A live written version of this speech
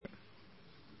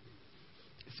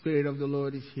Spirit of the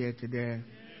Lord is here today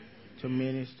to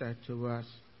minister to us.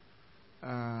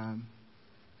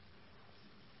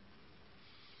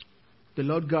 The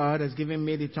Lord God has given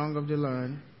me the tongue of the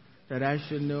learned, that I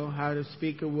should know how to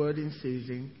speak a word in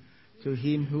season to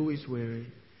him who is weary.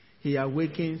 He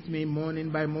awakens me morning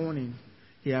by morning.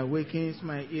 He awakens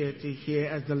my ear to hear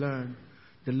as the learned.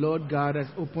 The Lord God has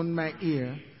opened my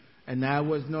ear, and I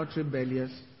was not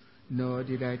rebellious, nor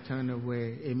did I turn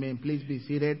away. Amen. Please be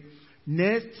seated.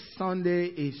 Next Sunday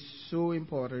is so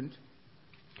important.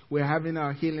 We're having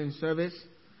our healing service.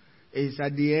 It's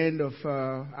at the end of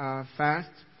our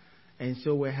fast. And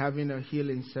so we're having a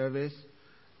healing service.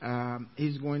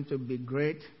 It's going to be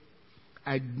great.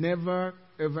 I never,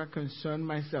 ever concern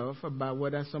myself about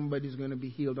whether somebody's going to be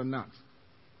healed or not.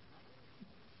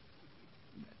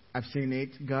 I've seen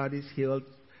it. God is healed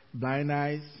blind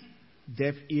eyes,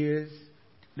 deaf ears,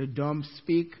 the dumb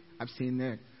speak. I've seen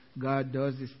that. God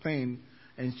does this thing.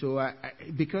 And so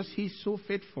because he's so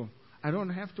faithful, I don't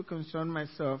have to concern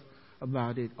myself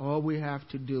about it. All we have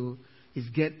to do is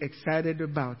get excited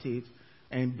about it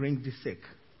and bring the sick.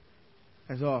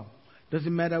 That's all.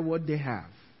 Doesn't matter what they have.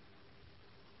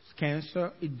 It's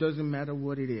cancer. It doesn't matter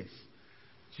what it is.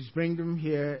 Just bring them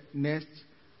here next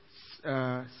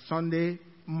Sunday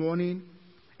morning,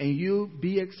 and you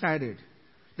be excited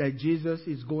that Jesus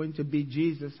is going to be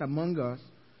Jesus among us,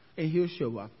 and he'll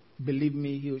show up. Believe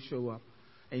me, he'll show up,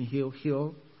 and he'll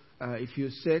heal. If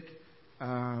you're sick,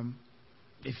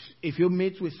 if you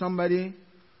meet with somebody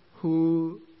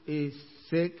who is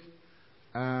sick,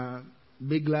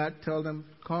 be glad. Tell them,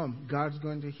 come. God's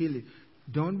going to heal you.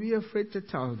 Don't be afraid to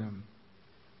tell them.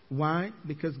 Why?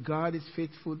 Because God is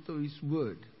faithful to his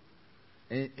word,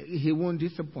 and he won't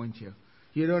disappoint you.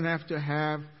 You don't have to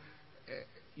have,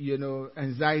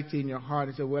 anxiety in your heart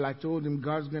and say, well, I told him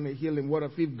God's going to heal him. What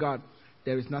if God?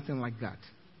 There is nothing like that.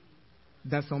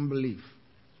 That's unbelief.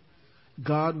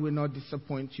 God will not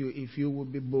disappoint you if you will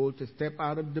be bold to step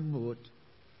out of the boat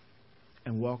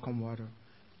and walk on water.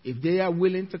 If they are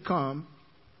willing to come,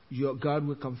 God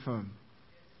will confirm.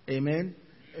 Amen?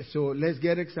 So let's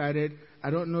get excited.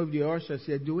 I don't know if the usher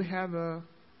said, do we have the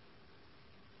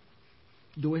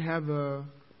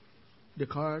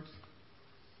cards?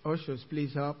 Ushers,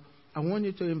 please help. I want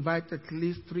you to invite at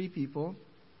least 3 people.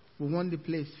 We want the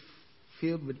place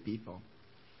filled with people.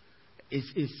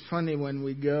 It's funny when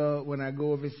I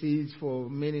go overseas for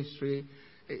ministry,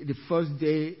 the first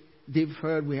day they've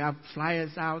heard we have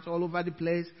flyers out all over the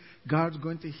place. God's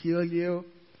going to heal you.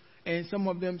 And some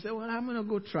of them say, well, I'm going to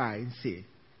go try and see.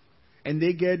 And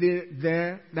they get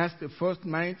there. That's the first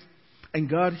night. And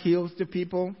God heals the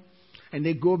people. And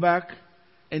they go back.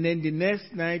 And then the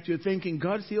next night, you're thinking,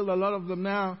 God's healed a lot of them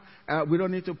now. We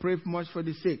don't need to pray much for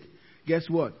the sick. Guess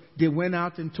what? They went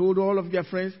out and told all of their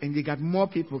friends, and they got more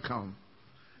people come.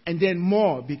 And then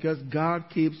more, because God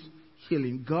keeps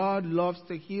healing. God loves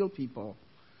to heal people,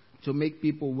 to make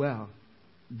people well.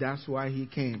 That's why he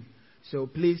came. So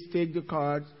please take the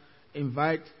cards,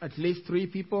 invite at least 3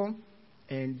 people,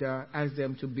 and ask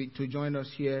them to join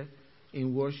us here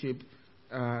in worship.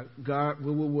 God,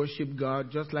 we will worship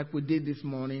God just like we did this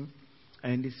morning,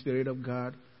 and the Spirit of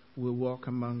God will walk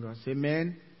among us.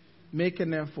 Amen. Make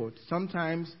an effort.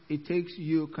 Sometimes it takes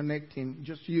you connecting,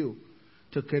 just you,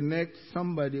 to connect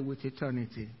somebody with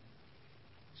eternity.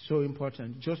 So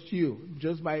important. Just you.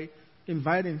 Just by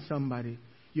inviting somebody,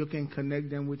 you can connect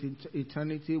them with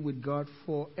eternity, with God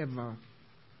forever.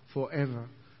 Forever.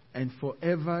 And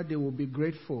forever they will be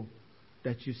grateful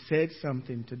that you said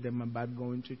something to them about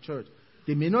going to church.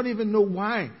 They may not even know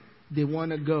why they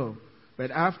want to go.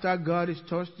 But after God has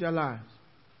touched their lives,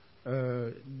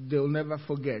 they'll never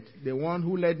forget. The one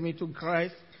who led me to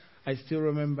Christ, I still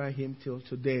remember him till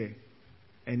today.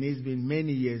 And it's been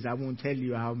many years. I won't tell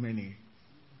you how many.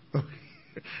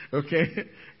 Okay?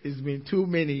 It's been too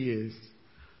many years.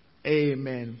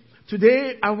 Amen.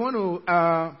 Today, I want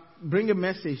to bring a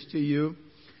message to you.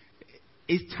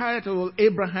 It's titled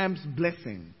Abraham's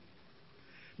Blessing.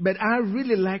 But I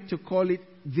really like to call it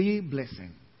The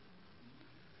Blessing.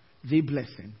 The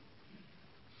Blessing.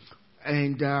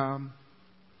 And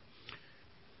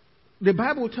the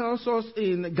Bible tells us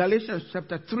in Galatians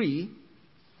chapter 3,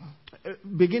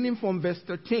 beginning from verse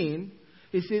 13,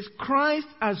 it says, Christ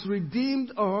has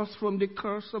redeemed us from the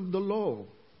curse of the law.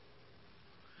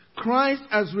 Christ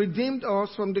has redeemed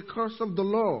us from the curse of the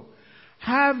law,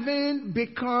 having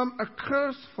become a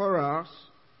curse for us.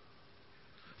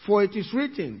 For it is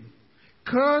written,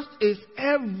 cursed is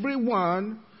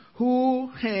everyone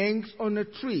who hangs on a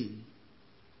tree.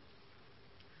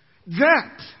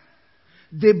 That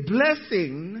the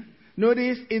blessing,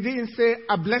 notice it didn't say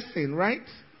a blessing, right?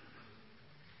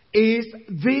 is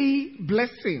the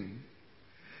blessing.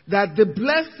 That the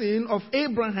blessing of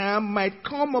Abraham might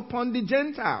come upon the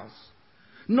Gentiles.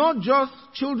 Not just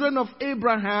children of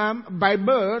Abraham by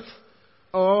birth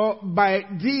or by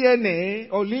DNA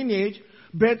or lineage,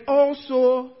 but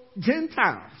also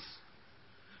Gentiles.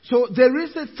 So there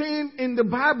is a thing in the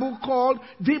Bible called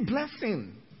the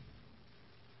blessing.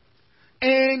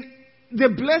 And the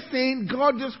blessing,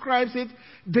 God describes it,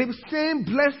 the same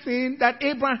blessing that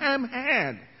Abraham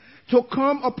had to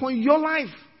come upon your life.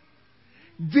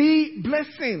 The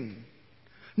blessing.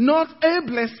 Not a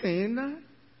blessing,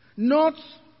 not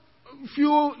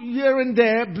few here and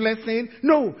there blessing.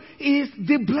 No, it's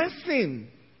the blessing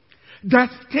that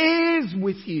stays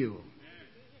with you.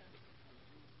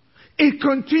 It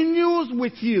continues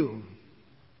with you.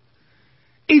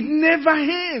 It never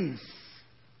ends.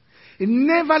 It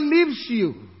never leaves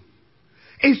you.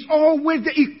 It's always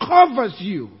there. It covers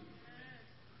you.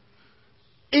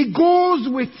 It goes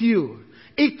with you.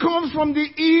 It comes from the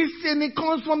east and it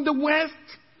comes from the west.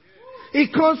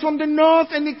 It comes from the north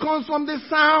and it comes from the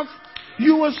south.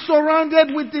 You are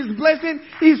surrounded with this blessing.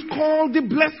 It's called the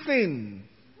blessing.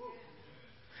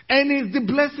 And it's the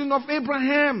blessing of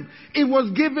Abraham. It was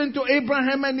given to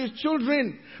Abraham and his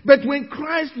children. But when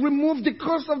Christ removed the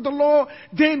curse of the law,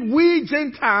 then we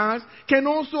Gentiles can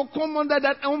also come under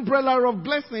that umbrella of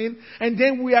blessing. And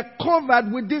then we are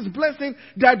covered with this blessing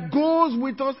that goes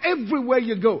with us everywhere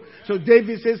you go. So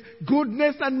David says,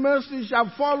 goodness and mercy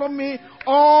shall follow me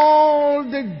all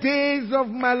the days of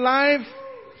my life.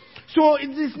 So it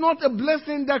is not a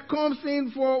blessing that comes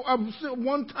in for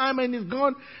one time and is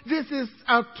gone. This is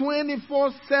a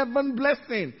 24/7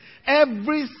 blessing.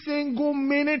 Every single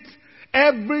minute,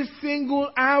 every single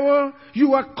hour,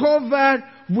 you are covered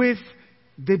with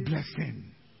the blessing.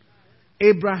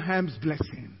 Abraham's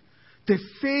blessing. The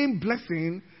same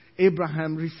blessing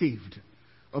Abraham received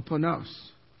upon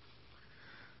us.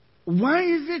 Why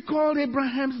is it called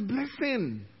Abraham's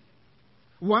blessing?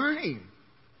 Why?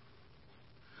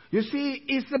 You see,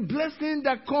 it's a blessing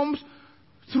that comes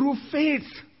through faith.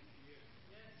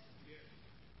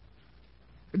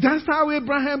 That's how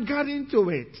Abraham got into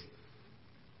it.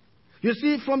 You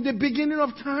see, from the beginning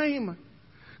of time,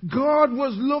 God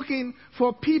was looking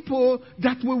for people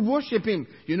that will worship Him.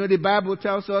 You know, the Bible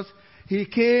tells us He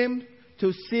came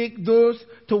to seek those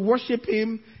to worship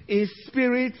Him in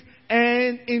spirit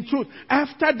and in truth.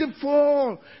 After the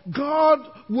fall, God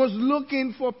was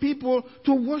looking for people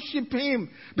to worship Him.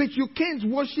 But you can't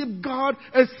worship God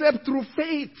except through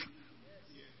faith.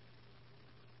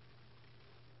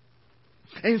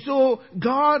 And so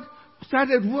God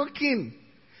started working.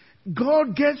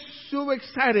 God gets so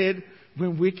excited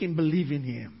when we can believe in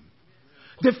Him.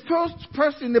 The first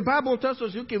person, the Bible tells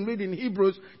us, you can read in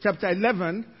Hebrews chapter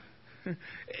 11,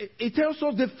 it tells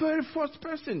us the very first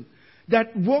person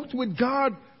that walked with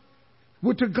God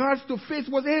with regards to faith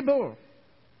was Abel,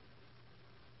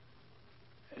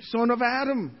 son of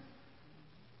Adam.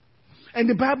 And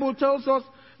the Bible tells us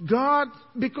God,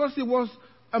 because he was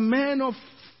a man of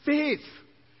faith,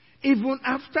 even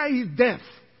after his death,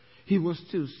 he was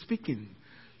still speaking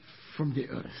from the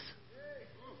earth.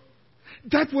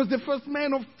 That was the first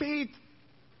man of faith.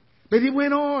 But he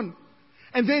went on.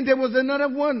 And then there was another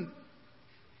one,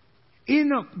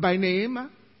 Enoch by name.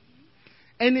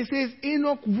 And it says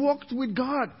Enoch walked with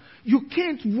God. You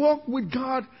can't walk with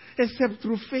God except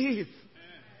through faith.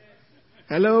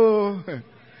 Hello.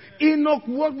 Enoch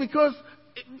walked because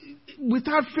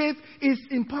without faith it's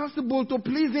impossible to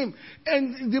please Him.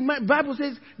 And the Bible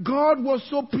says God was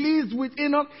so pleased with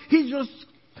Enoch, He just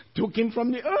took him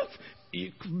from the earth.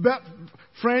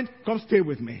 Friend, come stay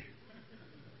with me.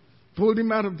 Pulled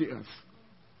him out of the earth.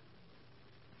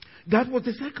 That was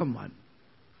the second one.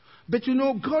 But you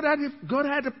know, God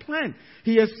had a plan.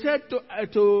 He has said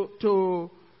to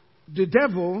the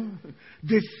devil,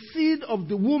 the seed of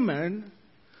the woman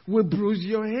will bruise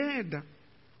your head.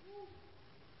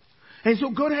 And so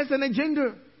God has an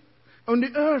agenda on the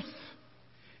earth.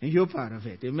 And you're part of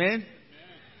it. Amen?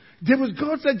 There was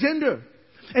God's agenda.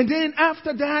 And then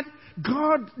after that,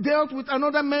 God dealt with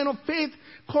another man of faith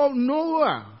called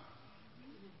Noah.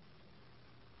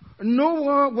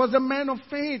 Noah was a man of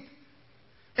faith.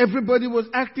 Everybody was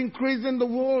acting crazy in the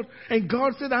world. And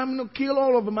God said, I'm going to kill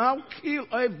all of them. I'll kill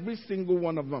every single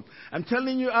one of them. I'm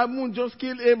telling you, I won't just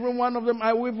kill every one of them.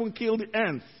 I will even kill the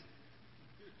ants.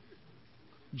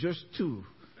 Just two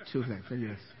left,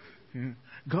 yes. Yeah.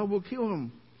 God will kill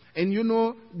them. And you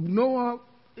know, Noah,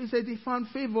 he said he found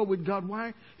favor with God.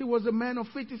 Why? He was a man of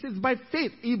faith. He says by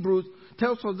faith, Hebrews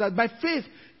tells us that by faith,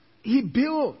 he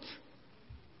built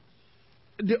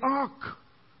the ark.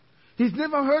 He's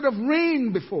never heard of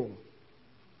rain before.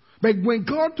 But when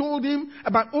God told him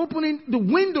about opening the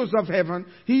windows of heaven,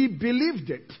 he believed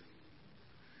it.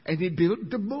 And he built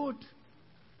the boat.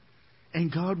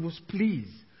 And God was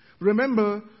pleased.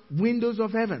 Remember, windows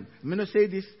of heaven. I'm going to say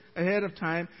this ahead of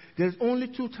time. There's only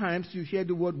 2 times you hear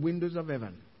the word windows of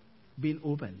heaven being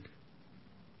opened.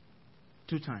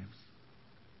 2 times.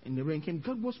 And the rain came.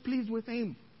 God was pleased with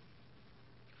him.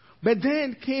 But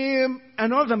then came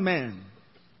another man,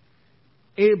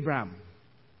 Abraham.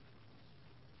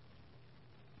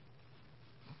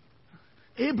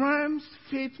 Abraham's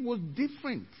faith was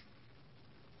different.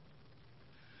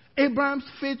 Abraham's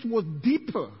faith was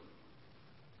deeper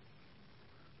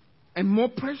and more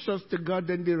precious to God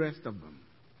than the rest of them.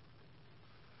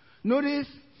 Notice,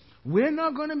 we're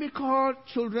not going to be called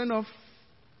children of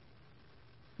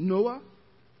Noah,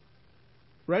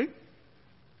 right?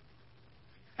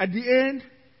 At the end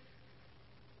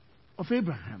of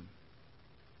Abraham.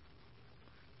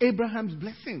 Abraham's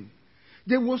blessing.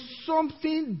 There was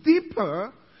something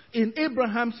deeper in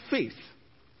Abraham's faith.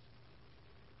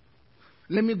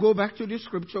 Let me go back to the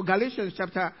scripture. Galatians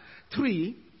chapter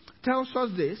 3 tells us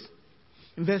this.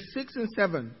 In verse 6 and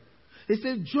 7. It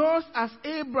says, just as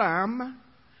Abraham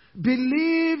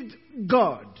believed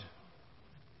God.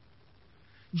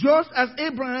 Just as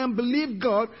Abraham believed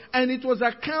God, and it was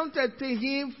accounted to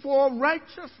him for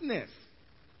righteousness.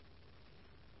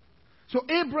 So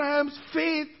Abraham's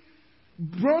faith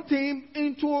brought him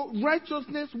into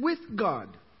righteousness with God.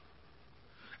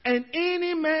 And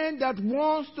any man that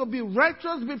wants to be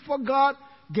righteous before God,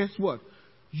 guess what?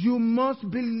 You must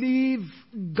believe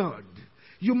God.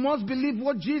 You must believe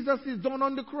what Jesus has done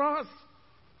on the cross.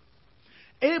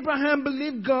 Abraham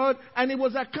believed God, and it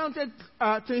was accounted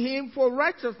to him for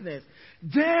righteousness.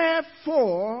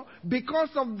 Therefore, because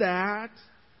of that,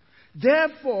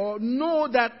 therefore, know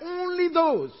that only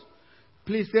those,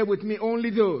 please say with me, only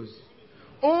those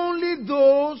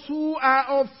who are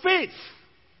of faith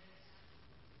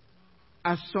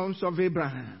are sons of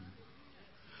Abraham.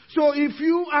 So if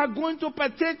you are going to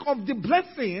partake of the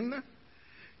blessing,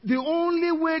 the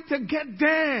only way to get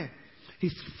there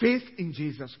is faith in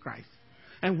Jesus Christ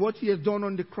and what He has done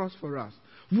on the cross for us.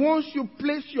 Once you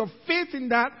place your faith in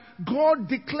that, God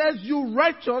declares you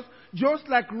righteous, just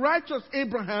like righteous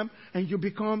Abraham, and you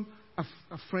become a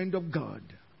friend of God.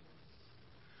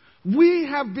 We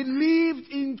have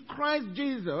believed in Christ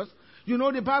Jesus. You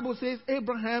know, the Bible says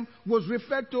Abraham was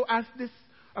referred to as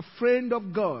a friend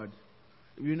of God.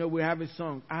 You know, we have a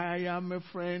song, I am a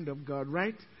friend of God,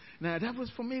 right? Now, that was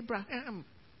from Abraham.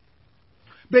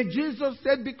 But Jesus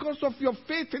said, because of your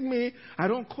faith in me, I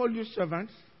don't call you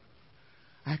servants.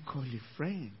 I call you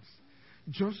friends.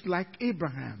 Just like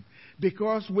Abraham.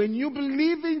 Because when you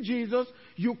believe in Jesus,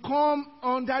 you come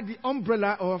under the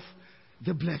umbrella of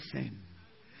the blessing.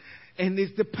 And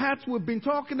it's the path we've been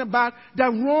talking about that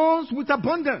runs with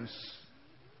abundance.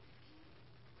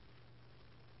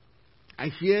 I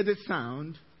hear the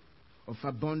sound of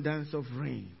abundance of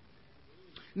rain.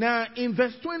 Now, in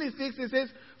verse 26, it says,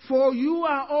 for you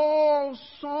are all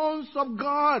sons of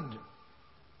God.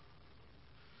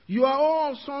 You are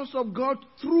all sons of God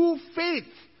through faith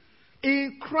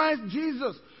in Christ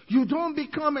Jesus. You don't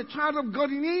become a child of God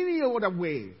in any other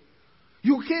way.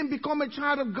 You can't become a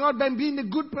child of God by being a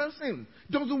good person.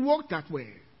 It doesn't work that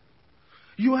way.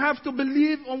 You have to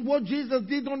believe on what Jesus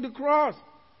did on the cross.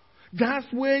 That's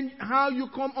how you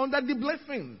come under the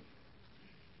blessing.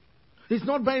 It's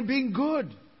not by being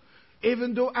good.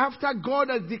 Even though after God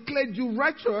has declared you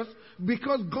righteous,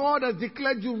 because God has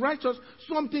declared you righteous,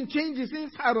 something changes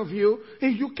inside of you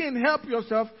and you can't help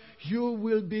yourself. You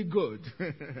will be good.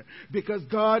 Because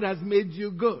God has made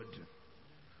you good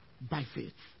by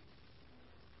faith.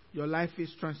 Your life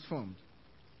is transformed.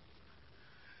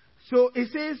 So it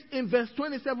says in verse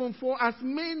 27, for as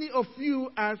many of you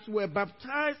as were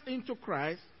baptized into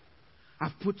Christ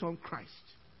have put on Christ.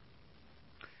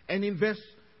 And in verse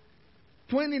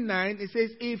 29, it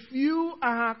says, if you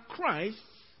are Christ,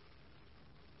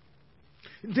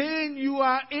 then you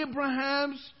are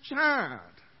Abraham's child.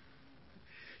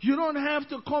 You don't have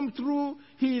to come through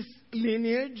his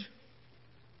lineage,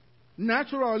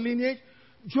 natural lineage.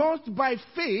 Just by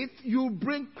faith, you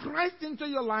bring Christ into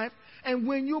your life. And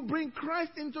when you bring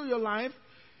Christ into your life,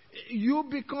 you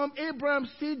become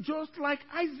Abraham's seed just like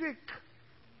Isaac.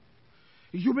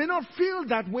 You may not feel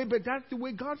that way, but that's the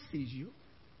way God sees you.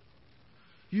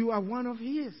 You are one of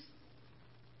His.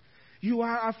 You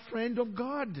are a friend of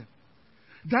God.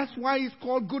 That's why it's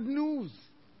called good news.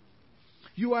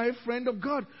 You are a friend of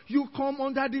God. You come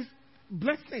under this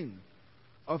blessing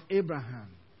of Abraham.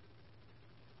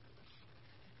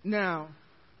 Now,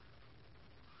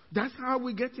 that's how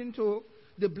we get into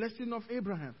the blessing of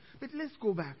Abraham. But let's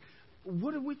go back.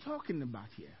 What are we talking about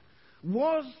here?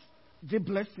 Was the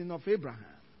blessing of Abraham?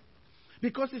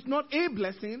 Because it's not a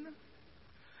blessing.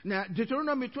 Now,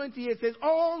 Deuteronomy 28 says,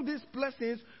 all these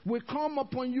blessings will come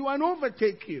upon you and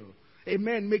overtake you.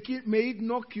 Amen. May it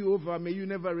knock you over. May you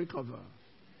never recover.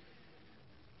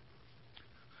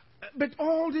 But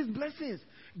all these blessings,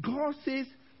 God says,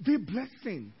 the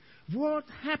blessing. What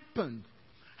happened?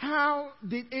 How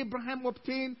did Abraham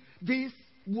obtain this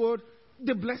word,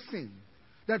 the blessing,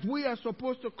 that we are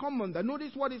supposed to come under?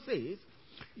 Notice what it says.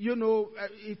 You know,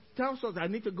 it tells us, I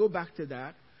need to go back to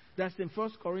that. That's in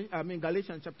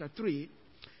Galatians chapter 3.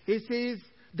 It says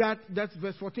that's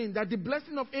verse 14, that the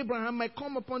blessing of Abraham might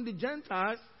come upon the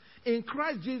Gentiles in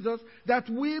Christ Jesus, that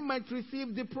we might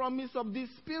receive the promise of the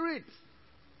Spirit.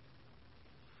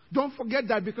 Don't forget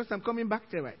that, because I'm coming back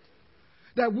to it.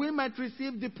 That we might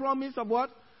receive the promise of what?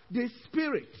 The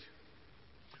Spirit.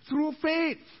 Through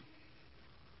faith.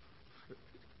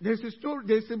 There's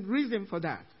a reason for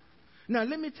that. Now,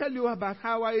 let me tell you about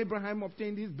how Abraham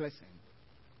obtained his blessing.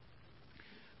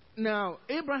 Now,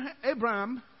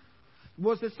 Abraham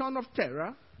was the son of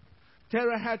Terah.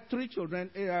 Terah had 3 children.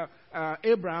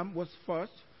 Abraham was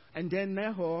first, and then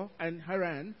Nahor and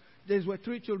Haran. These were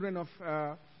 3 children of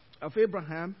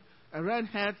Abraham. Haran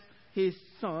had his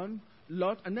son,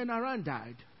 Lot, and then Haran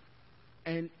died.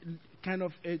 And kind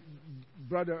of a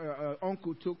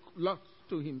uncle took Lot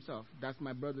to himself. That's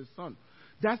my brother's son.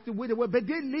 That's the way they were. But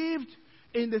they lived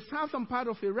in the southern part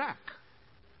of Iraq.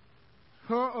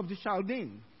 Ur of the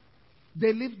Chaldean.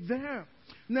 They lived there.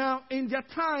 Now, in their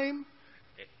time,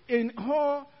 in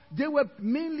Ur, they were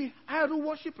mainly idol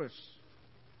worshippers.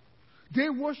 They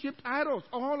worshipped idols,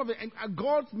 all of it, and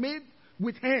gods made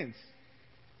with hands.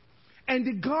 And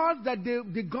the god that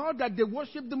they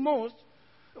worshipped the most,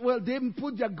 well, they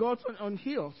put their gods on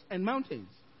hills and mountains.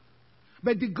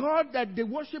 But the God that they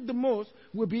worship the most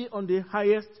will be on the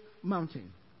highest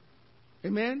mountain.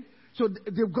 Amen? So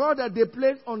the God that they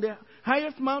placed on the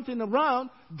highest mountain around,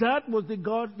 that was the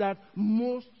God that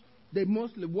they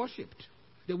mostly worshipped.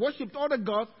 They worshipped other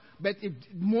gods, but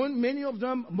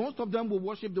most of them will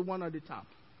worship the one at the top.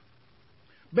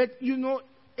 But you know,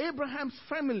 Abraham's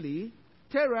family,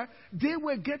 Terah, they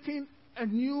were getting a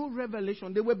new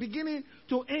revelation. They were beginning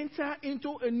to enter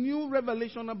into a new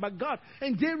revelation about God.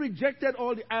 And they rejected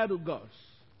all the idol gods.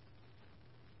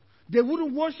 They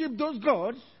wouldn't worship those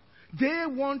gods. They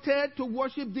wanted to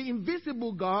worship the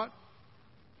invisible God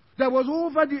that was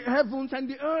over the heavens and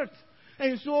the earth.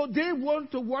 And so they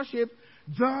want to worship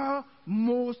the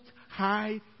Most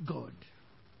High God.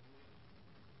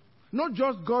 Not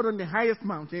just God on the highest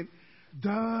mountain,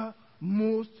 the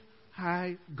Most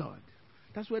High God.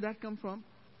 That's where that comes from.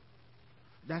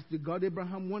 That's the God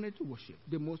Abraham wanted to worship,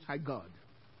 the Most High God.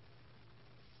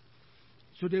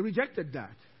 So they rejected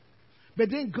that. But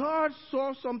then God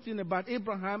saw something about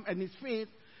Abraham and his faith,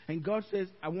 and God says,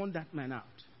 I want that man out.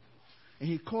 And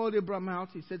he called Abraham out.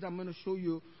 He said, I'm going to show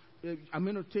you, I'm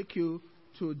going to take you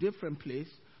to a different place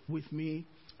with me,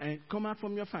 and come out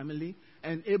from your family.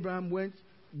 And Abraham went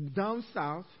down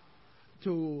south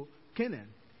to Canaan,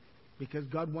 because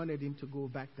God wanted him to go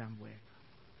back down where.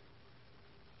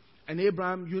 And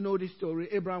Abraham, you know the story.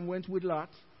 Abraham went with Lot.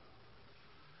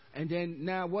 And then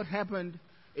now what happened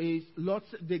is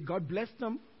God blessed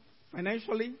them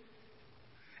financially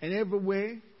and every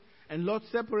way. And Lot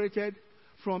separated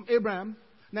from Abraham.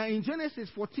 Now in Genesis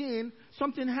 14,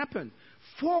 something happened.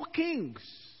 4 kings.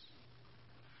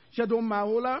 Shadom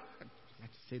Maola. I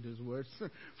have to say those words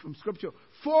from Scripture.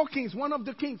 4 kings. One of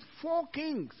the kings. 4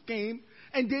 kings came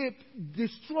and they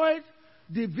destroyed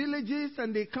the villages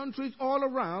and the countries all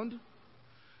around.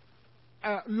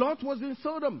 Lot was in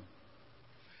Sodom.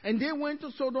 And they went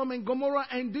to Sodom and Gomorrah,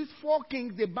 and these 4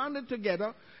 kings, they banded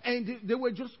together, and they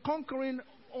were just conquering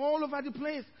all over the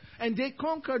place. And they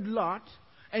conquered Lot,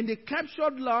 and they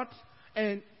captured Lot,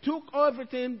 and took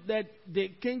everything that the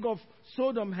king of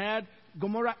Sodom had,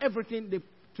 Gomorrah, everything. They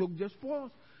took the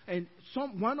spoils. And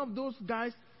one of those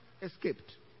guys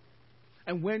escaped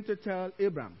and went to tell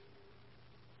Abraham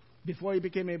before he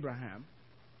became Abraham.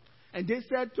 And they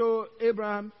said to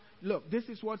Abraham, look, this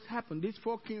is what's happened. These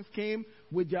 4 kings came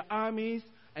with their armies,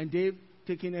 and they've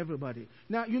taken everybody.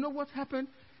 Now, you know what happened?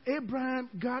 Abraham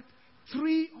got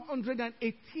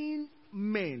 318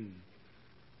 men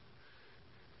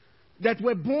that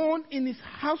were born in his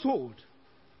household,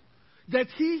 that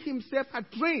he himself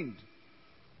had trained.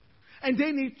 And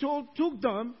then he took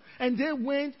them, and they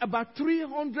went about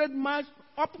 300 miles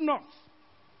up north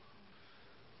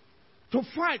to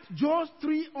fight, just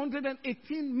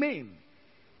 318 men.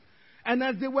 And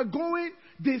as they were going,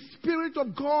 the Spirit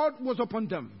of God was upon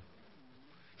them.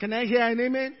 Can I hear an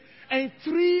amen? And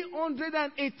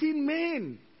 318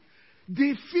 men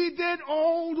defeated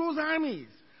all those armies.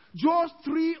 Just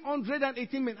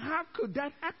 318 men. How could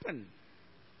that happen?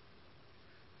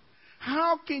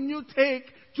 How can you take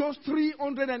just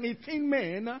 318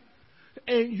 men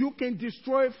and you can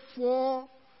destroy 4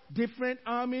 different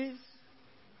armies?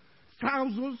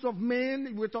 Thousands of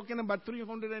men. We're talking about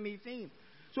 318.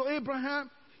 So Abraham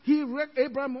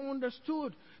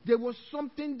understood there was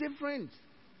something different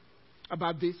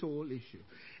about this whole issue.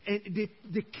 And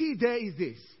the key there is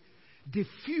this: the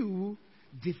few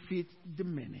defeat the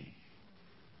many.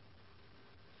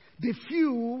 The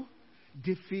few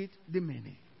defeat the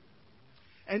many.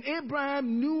 And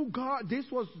Abraham knew God. This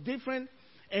was different.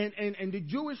 And the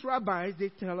Jewish rabbis, they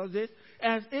tell us this.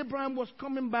 As Abraham was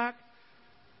coming back,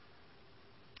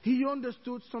 he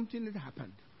understood something had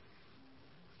happened.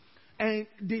 And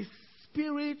the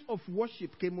spirit of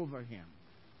worship came over him.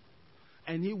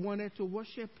 And he wanted to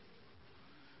worship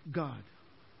God.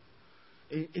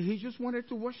 He just wanted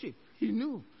to worship. He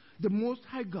knew the Most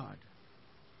High God.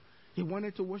 He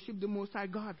wanted to worship the Most High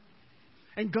God.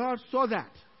 And God saw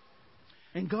that.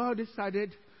 And God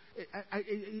decided,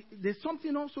 there's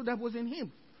something also that was in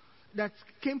him that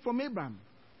came from Abraham.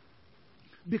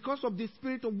 Because of the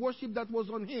spirit of worship that was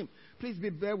on him. Please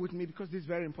bear with me because this is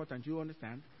very important. You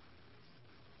understand?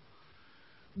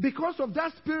 Because of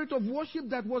that spirit of worship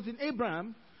that was in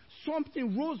Abraham,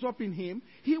 something rose up in him.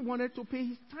 He wanted to pay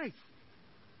his tithe.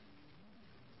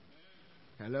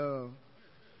 Hello.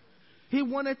 He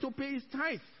wanted to pay his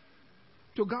tithe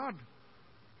to God.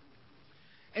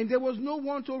 And there was no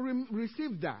one to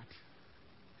receive that.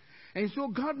 And so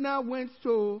God now went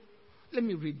to... Let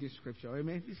me read this scripture.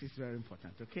 Amen. This is very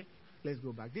important, okay? Let's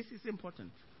go back. This is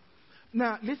important.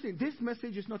 Now, listen, this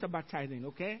message is not about tithing,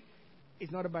 okay?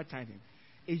 It's not about tithing.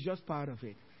 It's just part of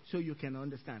it, so you can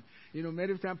understand. You know,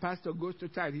 many times pastor goes to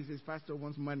tithe. He says, pastor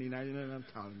wants money. Now, you know what I'm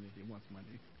telling you. He wants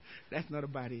money. That's not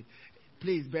about it.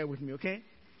 Please bear with me, okay?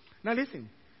 Now, listen.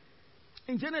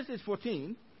 In Genesis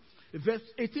 14, verse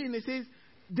 18, it says,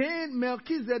 then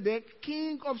Melchizedek,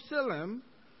 king of Salem,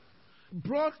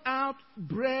 brought out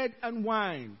bread and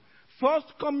wine.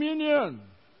 First communion.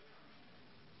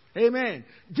 Amen.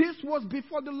 This was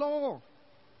before the law.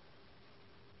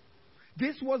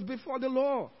 This was before the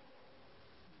law.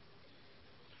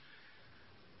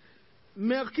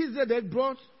 Melchizedek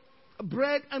brought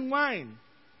bread and wine.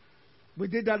 We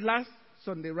did that last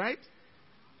Sunday, right?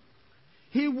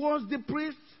 He was the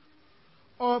priest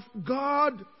of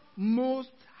God Most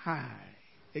High.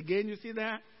 Again, you see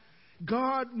that?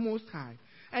 God Most High.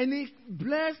 And he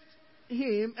blessed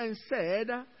him and said,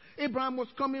 Abraham was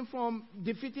coming from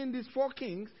defeating these 4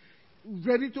 kings,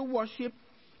 ready to worship,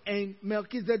 and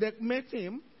Melchizedek met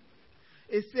him.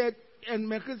 He said, and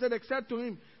Melchizedek said to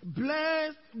him,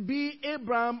 blessed be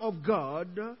Abraham of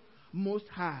God Most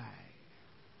High,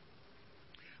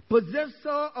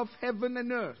 possessor of heaven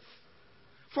and earth.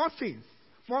 4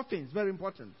 things, very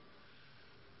important.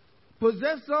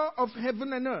 Possessor of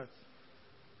heaven and earth.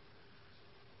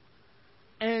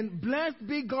 And blessed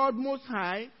be God Most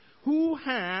High, who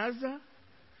has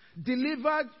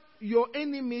delivered your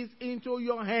enemies into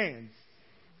your hands.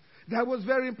 That was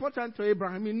very important to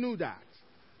Abraham. He knew that.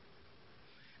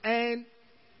 And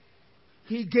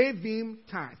he gave him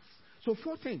tithes. So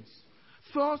 4 things.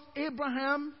 First,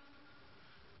 Abraham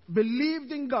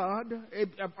believed in God,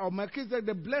 or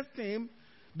Melchizedek blessed him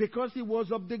because he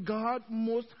was of the God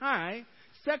Most High.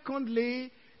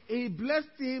 Secondly, he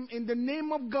blessed him in the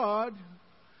name of God,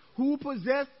 who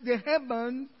possessed the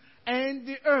heaven and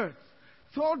the earth.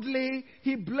 Thirdly,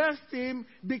 he blessed him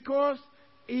because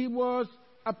he was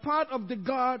a part of the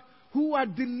God who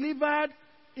had delivered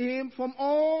him from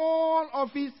all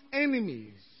of his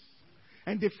enemies.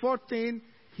 And the 4th thing,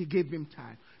 he gave him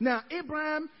tithe. Now,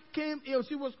 Abraham came, as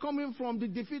he was coming from the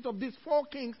defeat of these 4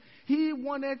 kings, he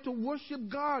wanted to worship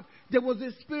God. There was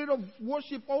a spirit of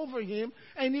worship over him,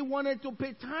 and he wanted to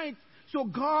pay tithe. So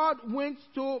God went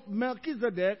to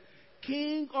Melchizedek,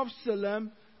 king of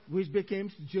Salem, which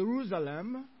became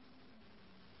Jerusalem,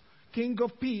 king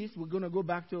of peace. We're going to go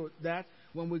back to that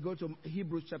when we go to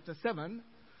Hebrews chapter 7.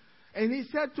 And he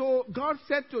said God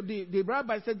said to the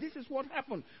rabbi, said, this is what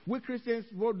happened. We Christians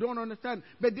don't understand,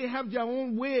 but they have their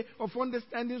own way of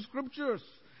understanding scriptures.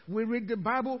 We read the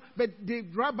Bible, but the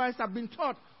rabbis have been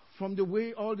taught from the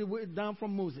way, all the way down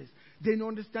from Moses. They don't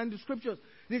understand the scriptures.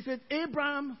 They said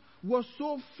Abraham was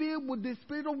so filled with the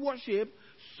spirit of worship,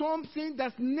 something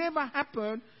that's never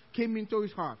happened came into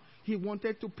his heart. He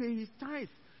wanted to pay his tithe.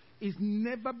 It's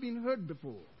never been heard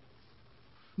before.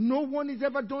 No one has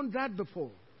ever done that before.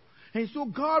 And so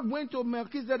God went to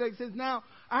Melchizedek and says, now,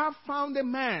 I have found a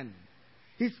man.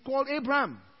 He's called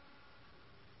Abraham.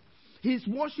 He's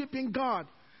worshiping God.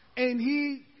 And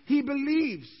he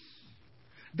believes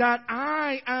that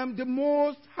I am the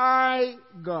Most High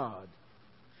God.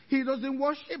 He doesn't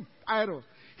worship idols.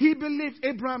 He believes,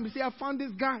 Abraham, you see, I found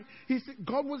this guy.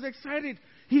 God was excited.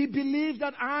 He believes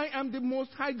that I am the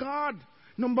Most High God.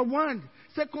 Number one.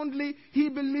 Secondly, he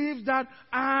believes that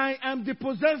I am the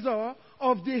possessor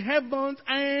of the heavens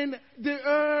and the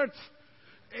earth.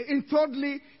 And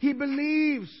thirdly, he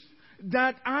believes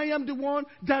that I am the one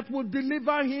that will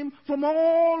deliver him from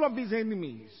all of his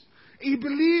enemies. He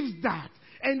believes that.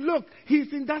 And look,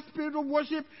 he's in that spirit of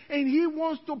worship and he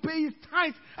wants to pay his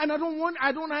tithe. And I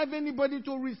don't have anybody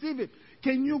to receive it.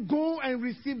 Can you go and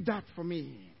receive that for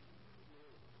me?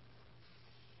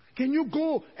 Can you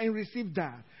go and receive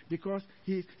that? Because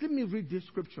let me read this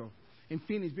scripture and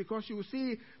finish. Because you will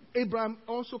see Abraham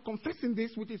also confessing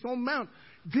this with his own mouth.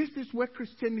 This is where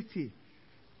Christianity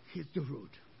hits the road.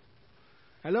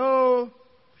 Hello?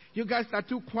 You guys are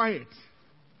too quiet.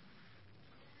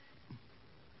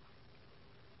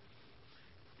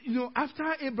 You know,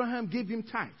 after Abraham gave him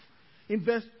tithe, in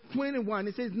verse 21,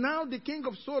 it says, now the king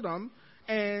of Sodom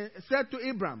said to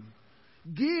Abraham,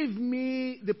 give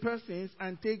me the persons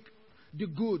and take the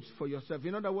goods for yourself.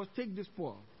 In other words, take this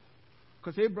poor.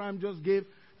 Because Abraham just gave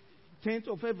tenth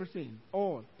of everything.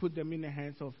 All put them in the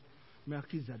hands of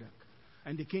Melchizedek.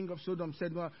 And the king of Sodom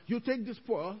said, well, you take this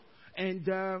poor and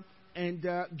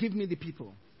give me the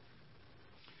people.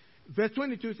 Verse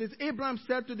 22 says, Abraham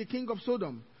said to the king of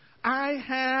Sodom, I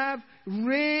have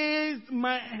raised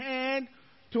my hand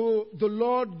to the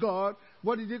Lord God.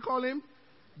 What did he call him?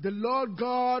 The Lord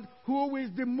God, who is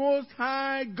the Most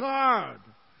High God.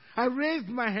 I raised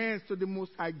my hands to the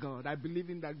Most High God. I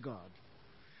believe in that God.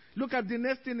 Look at the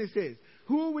next thing it says.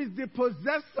 Who is the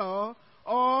possessor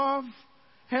of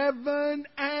heaven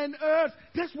and earth?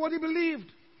 That's what he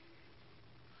believed.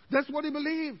 That's what he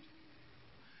believed.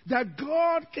 That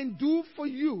God can do for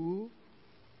you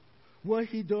what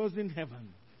he does in heaven.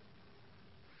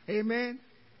 Amen.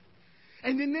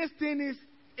 And the next thing is,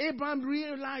 Abraham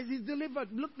realized he's delivered.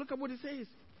 Look at what it says.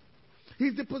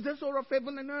 He's the possessor of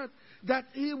heaven and earth. That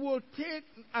he will take,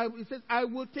 it says, I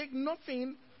will take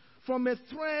nothing from a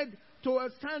thread to a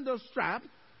sandal strap,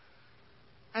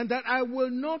 and that I will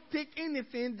not take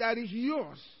anything that is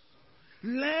yours,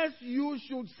 lest you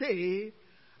should say,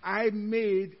 I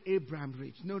made Abraham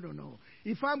rich. No.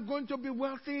 If I'm going to be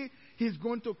wealthy, he's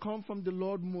going to come from the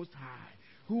Lord Most High,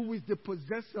 who is the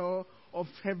possessor of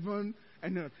heaven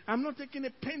and earth. I'm not taking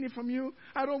a penny from you.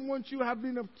 I don't want you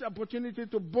having an opportunity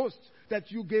to boast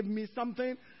that you gave me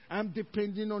something. I'm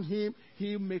depending on him.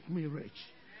 He'll make me rich.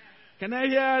 Can I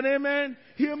hear an amen?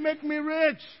 He'll make me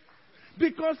rich.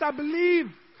 Because I believe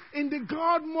in the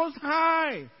God Most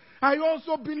High. I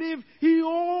also believe he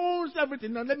owns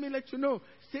everything. Now let me let you know,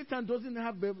 Satan doesn't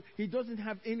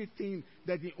have anything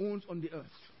that he owns on the earth.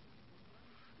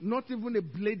 Not even a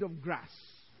blade of grass.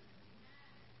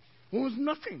 Owns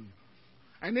nothing.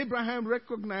 And Abraham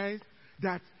recognized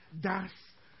that that's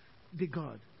the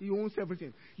God. He owns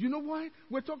everything. You know what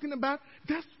we're talking about?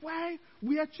 That's why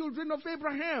we are children of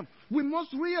Abraham. We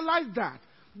must realize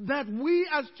that we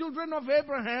as children of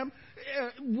Abraham,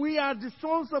 we are the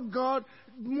sons of God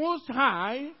Most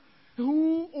High,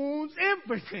 who owns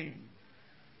everything.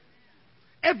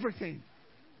 Everything.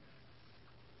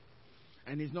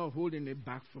 And he's not holding it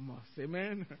back from us.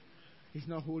 Amen? He's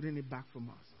not holding it back from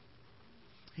us.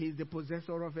 He's the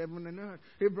possessor of heaven and earth.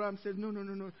 Abraham says, no.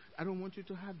 I don't want you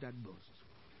to have that boast.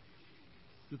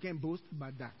 You can't boast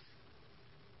about that.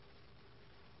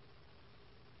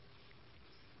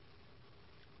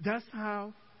 That's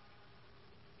how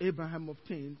Abraham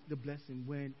obtained the blessing.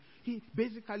 When he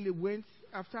basically went,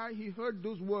 after he heard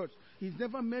those words, he's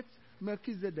never met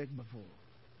Melchizedek before.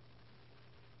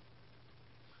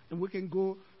 And we can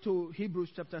go to Hebrews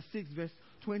chapter 6, verse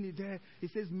 20 there. It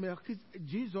says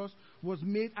Jesus was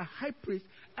made a high priest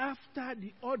after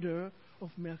the order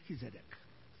of Melchizedek.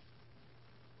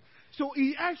 So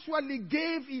he actually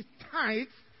gave his tithe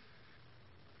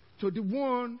to the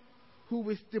one who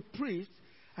is the priest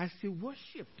as he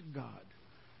worshipped God.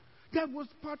 That was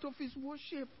part of his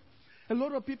worship. A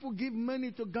lot of people give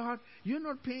money to God. You're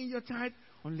not paying your tithe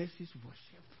unless it's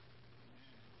worship.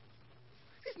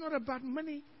 It's not about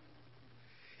money.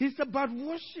 It's about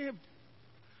worship.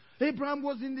 Abraham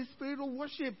was in the spirit of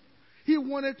worship. He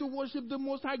wanted to worship the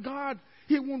Most High God.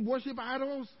 He wouldn't worship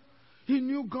idols. He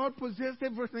knew God possessed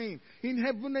everything in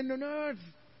heaven and on earth.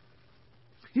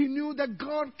 He knew that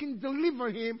God can deliver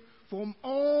him from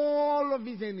all of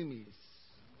his enemies.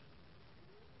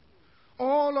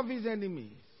 all of his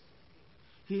enemies.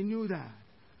 He knew that.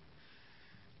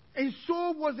 And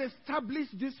so was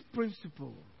established this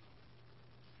principle.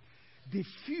 The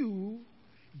few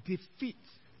defeat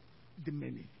the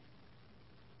many.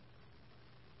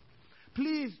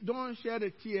 Please don't shed a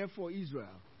tear for Israel.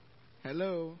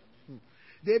 Hello?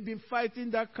 They've been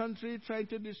fighting that country, trying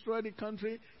to destroy the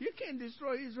country. You can't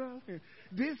destroy Israel.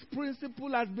 This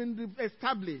principle has been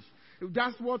established.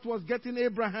 That's what was getting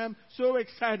Abraham so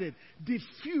excited. The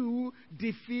few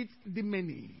defeat the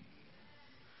many.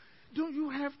 Don't you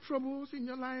have troubles in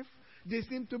your life? There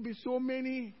seem to be so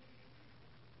many.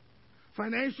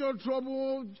 Financial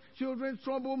trouble, children's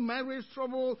trouble, marriage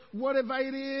trouble, whatever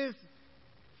it is.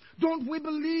 Don't we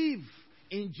believe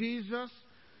in Jesus,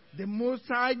 the Most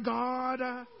High God?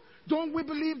 Don't we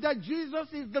believe that Jesus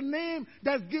is the name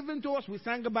that's given to us? We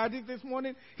sang about it this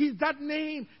morning. He's that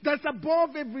name that's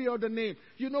above every other name.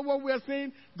 You know what we are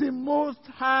saying? The Most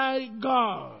High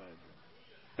God.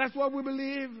 That's what we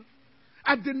believe.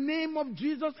 At the name of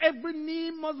Jesus, every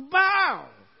knee must bow.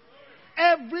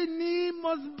 Every knee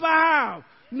must bow.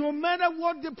 No matter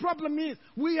what the problem is,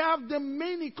 we have the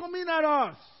many coming at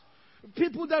us.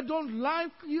 People that don't like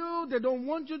you, they don't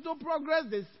want you to progress,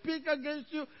 they speak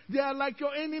against you, they are like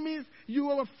your enemies, you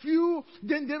are few,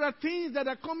 then there are things that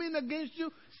are coming against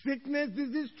you, sickness,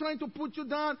 disease, trying to put you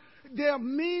down. There are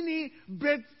many,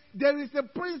 but there is a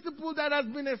principle that has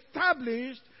been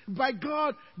established by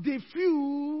God. The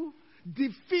few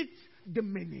defeat the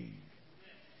many.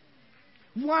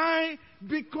 Why?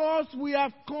 Because we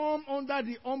have come under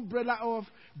the umbrella of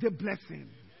the blessing.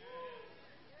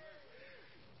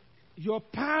 Your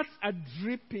paths are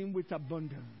dripping with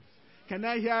abundance. Can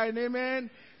I hear an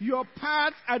amen? Your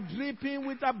paths are dripping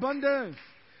with abundance.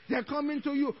 They're coming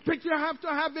to you. But you have to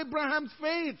have Abraham's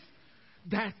faith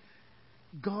that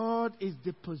God is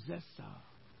the possessor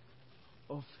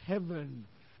of heaven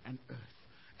and earth.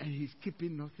 And He's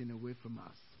keeping nothing away from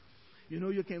us. You know,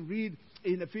 you can read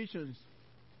in Ephesians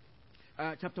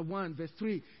chapter 1, verse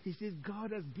 3. He says,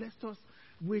 God has blessed us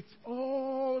with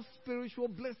all spiritual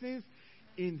blessings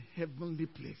in heavenly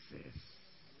places.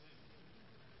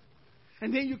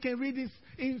 And then you can read this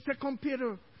in 2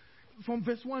 Peter from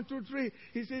verse 1 to 3.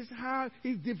 He says how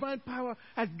His divine power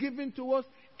has given to us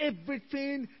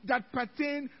everything that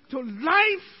pertains to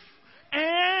life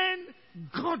and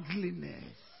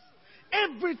godliness.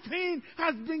 Everything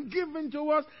has been given to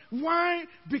us. Why?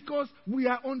 Because we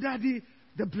are under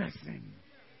the blessing.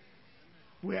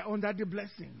 We are under the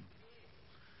blessing.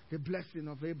 The blessing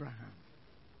of Abraham.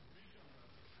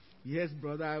 Yes,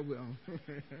 brother, I will.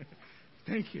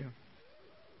 Thank you.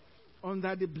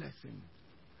 Under the blessing.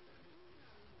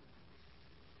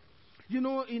 You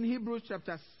know, in Hebrews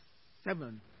chapter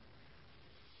 7,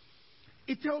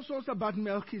 it tells us about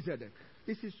Melchizedek.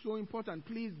 This is so important.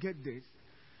 Please get this.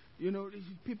 You know,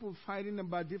 people fighting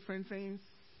about different things.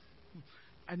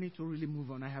 I need to really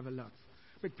move on. I have a lot.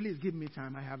 But please give me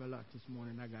time. I have a lot this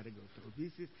morning. I got to go through.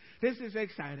 This is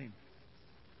exciting.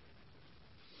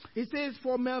 It says,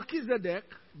 for Melchizedek,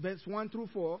 verse 1 through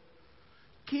 4,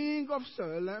 king of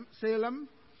Salem,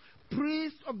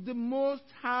 priest of the Most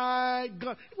High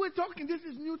God. We're talking, this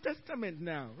is New Testament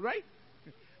now, right?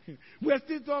 We're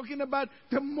still talking about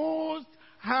the Most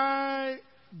High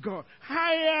God,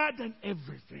 higher than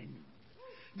everything.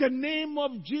 The name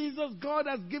of Jesus, God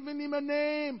has given Him a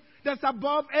name that's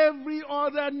above every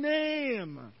other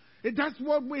name. And that's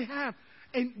what we have.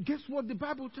 And guess what the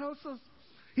Bible tells us?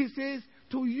 He says,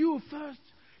 to you first,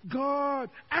 God,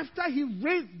 after He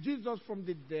raised Jesus from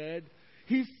the dead,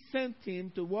 He sent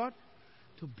Him to what?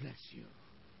 To bless you.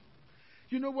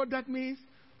 You know what that means?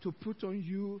 To put on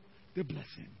you the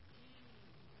blessing.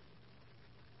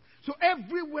 So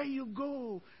everywhere you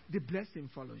go, the blessing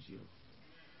follows you.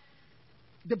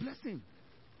 The blessing.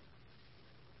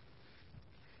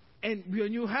 And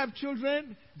when you have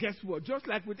children, guess what? Just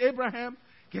like with Abraham,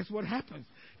 guess what happens?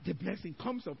 The blessing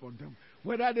comes upon them.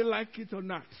 Whether they like it or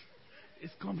not,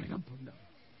 it's coming upon them.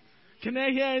 Can I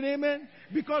hear an amen?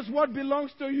 Because what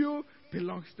belongs to you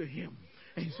belongs to Him.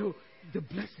 And so the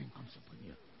blessing comes upon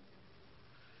you.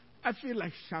 I feel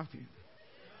like shouting.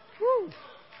 Woo.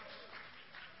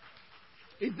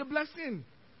 It's the blessing.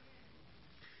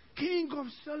 King of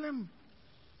Salem,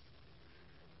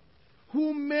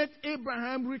 who met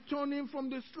Abraham returning from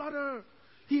the slaughter.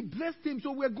 He blessed him.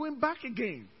 So we're going back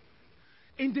again.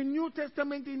 In the New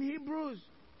Testament in Hebrews.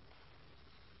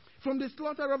 From the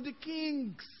slaughter of the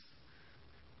kings.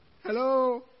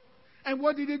 Hello? And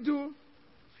what did He do?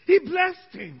 He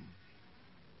blessed him.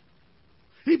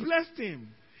 He blessed him.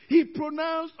 He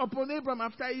pronounced upon Abraham,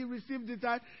 after he received the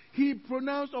tithe, He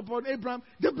pronounced upon Abraham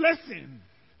the blessing.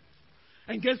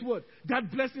 And guess what? That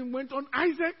blessing went on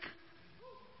Isaac.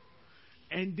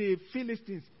 And the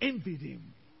Philistines envied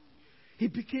him. He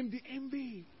became the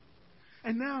envy.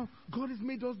 And now God has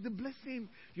made us the blessing.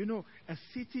 You know, a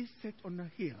city set on a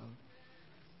hill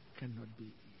cannot be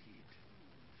hid.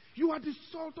 You are the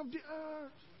salt of the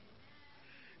earth.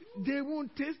 They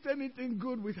won't taste anything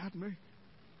good without me.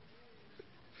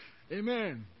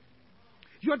 Amen.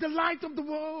 You are the light of the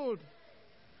world.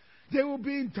 They will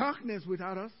be in darkness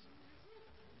without us.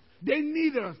 They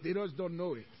need us. They just don't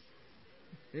know it.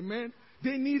 Amen.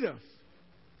 They need us.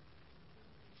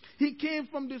 He came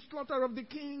from the slaughter of the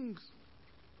kings.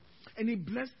 And he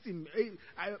blessed him.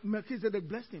 Melchizedek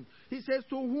blessed him. He says,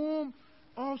 to whom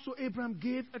also Abraham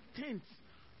gave a tenth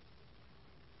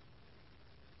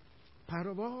part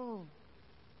of all.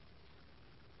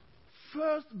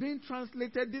 First being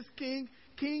translated, this king,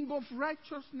 king of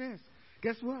righteousness.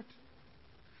 Guess what?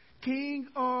 King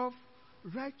of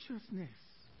righteousness.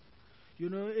 You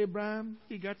know, Abraham,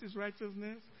 he got his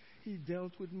righteousness. He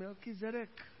dealt with Melchizedek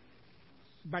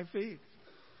by faith.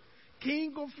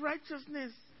 King of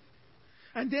righteousness.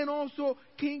 And then also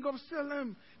King of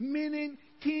Salem, meaning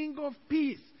King of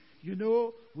peace. You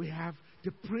know, we have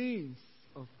the Prince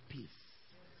of Peace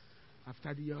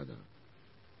after the other.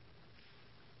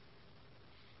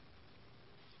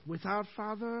 Without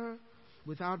father,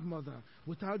 without mother,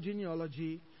 without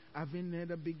genealogy, having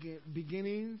neither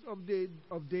beginnings of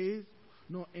days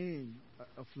nor end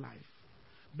of life,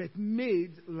 but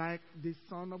made like the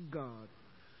Son of God,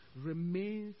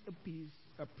 remains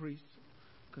a priest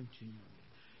continually.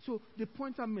 So the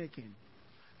point I'm making,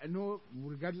 I know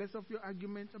regardless of your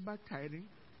argument about tithing,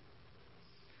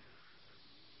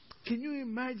 can you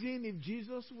imagine if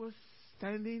Jesus was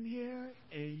standing here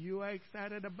and you are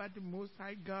excited about the Most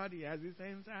High God, He has His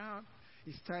hands out,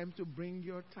 it's time to bring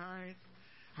your tithe,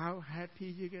 how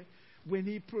happy you get. When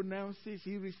He pronounces,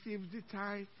 He receives the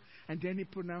tithe, and then He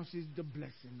pronounces the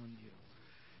blessing on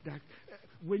you. That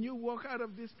when you walk out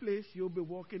of this place, you'll be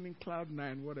walking in cloud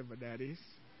 9, whatever that is.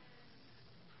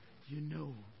 You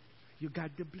know, you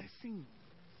got the blessing.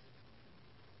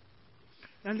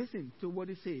 Now listen to what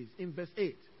it says in verse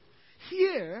 8.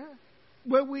 Here,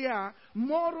 where we are,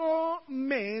 mortal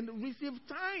men receive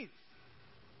tithes.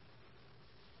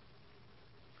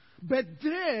 But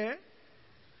there,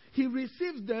 he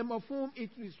receives them of whom it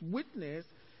is witness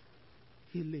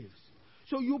he lives.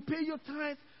 So you pay your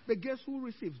tithe, but guess who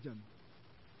receives them?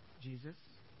 Jesus.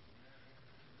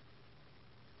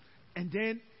 And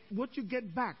then what you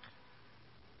get back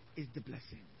is the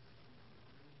blessing.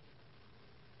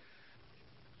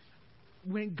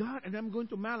 When God, and I'm going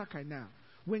to Malachi now,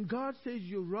 when God says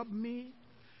you rob me,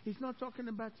 He's not talking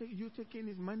about you taking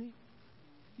His money.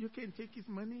 You can't take His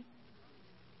money.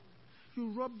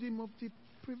 You robbed Him of the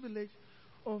privilege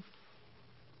of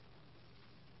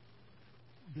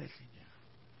blessing you,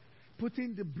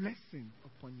 putting the blessing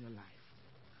upon your life.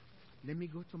 Let me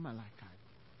go to Malachi.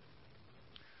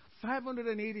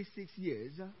 586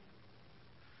 years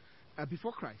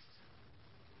before Christ,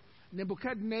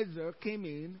 Nebuchadnezzar came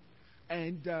in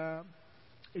and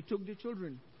he took the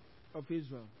children of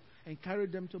Israel and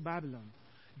carried them to Babylon,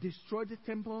 destroyed the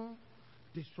temple,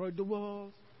 destroyed the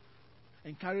walls,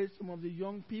 and carried some of the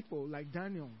young people like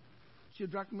Daniel,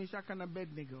 Shadrach, Meshach, and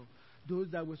Abednego, those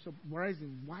that were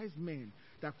surprising, wise men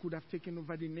that could have taken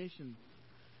over the nation,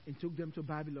 and took them to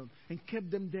Babylon and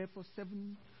kept them there for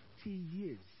 70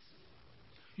 years.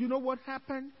 You know what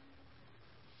happened?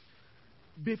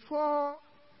 Before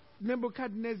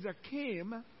Nebuchadnezzar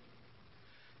came,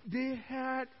 they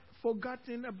had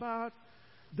forgotten about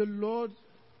the Lord,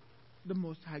 the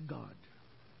Most High God.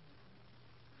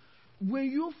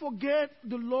 When you forget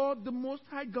the Lord, the Most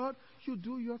High God, you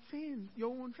do your thing, your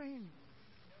own thing.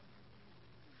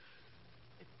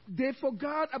 They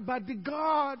forgot about the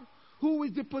God who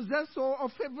is the possessor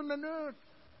of heaven and earth.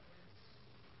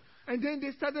 And then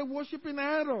they started worshiping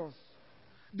idols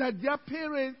that their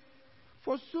parents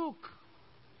forsook.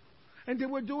 And they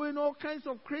were doing all kinds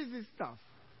of crazy stuff.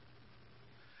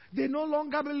 They no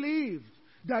longer believed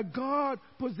that God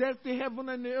possessed the heaven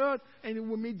and the earth and it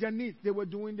would meet their needs. They were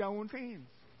doing their own things.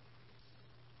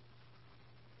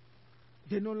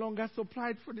 They no longer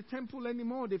supplied for the temple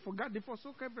anymore. They forgot, they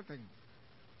forsook everything.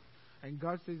 And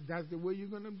God says, that's the way you're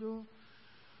going to do.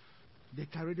 They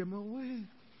carried them away.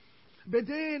 But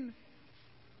then,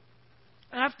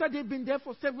 after they've been there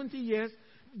for 70 years,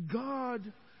 God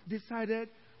decided,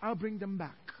 I'll bring them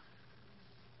back.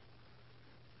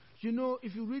 You know,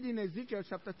 if you read in Ezekiel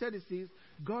chapter 36,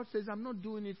 God says, I'm not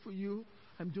doing it for you,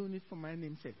 I'm doing it for my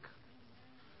name's sake.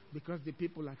 Because the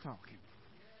people are talking.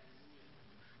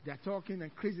 They're talking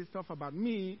and crazy stuff about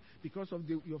me because of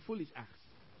your foolish acts.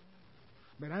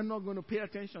 But I'm not going to pay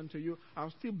attention to you.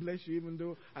 I'll still bless you even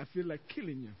though I feel like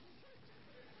killing you.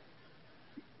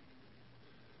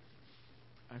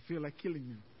 I feel like killing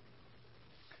you.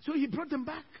 So he brought them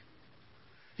back.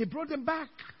 He brought them back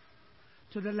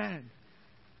to the land.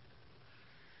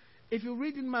 If you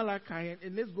read in Malachi,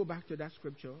 and let's go back to that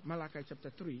scripture, Malachi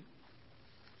chapter 3.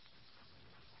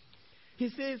 He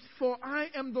says, "For I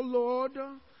am the Lord,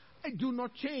 I do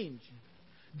not change.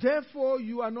 Therefore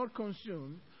you are not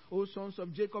consumed, O sons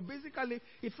of Jacob." Basically,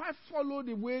 if I follow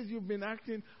the ways you've been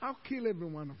acting, I'll kill every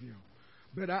one of you.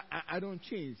 But I don't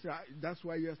change. That's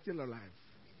why you're still alive.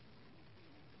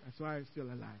 That's why I'm still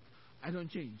alive. I don't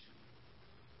change.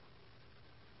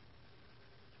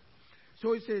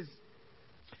 So it says,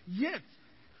 "Yet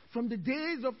from the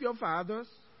days of your fathers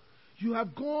you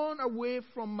have gone away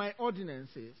from my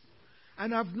ordinances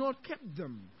and have not kept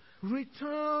them.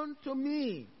 Return to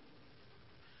me,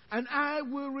 and I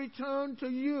will return to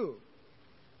you,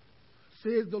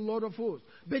 says the Lord of hosts."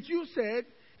 But you said,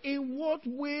 "In what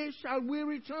way shall we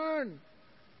return?"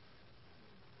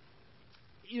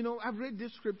 You know, I've read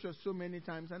this scripture so many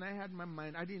times, and I had my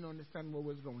mind, I didn't understand what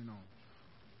was going on.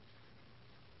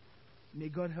 May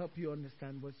God help you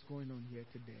understand what's going on here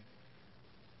today.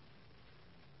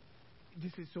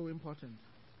 This is so important.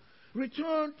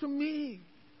 "Return to me,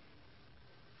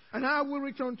 and I will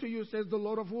return to you, says the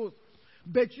Lord of hosts."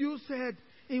 But you said,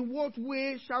 "In what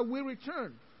way shall we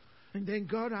return?" And then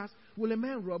God asked, "Will a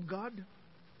man rob God?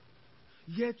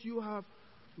 Yet you have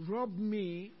robbed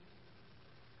me."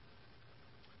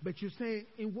 But you say,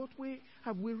 "In what way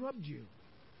have we robbed you?"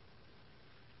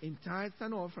 "In tithes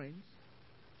and offerings.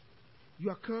 You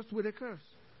are cursed with a curse.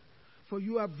 For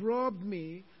you have robbed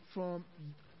me from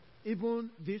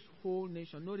even this whole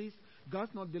nation." Notice,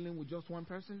 God's not dealing with just one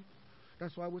person.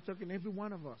 That's why we're talking every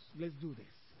one of us. Let's do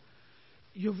this.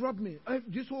 "You've robbed me,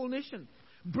 this whole nation.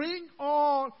 Bring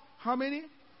all," how many?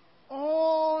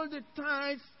 "All the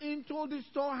tithes into the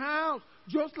storehouse,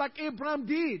 just like Abraham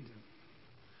did.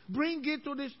 Bring it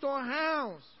to the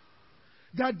storehouse,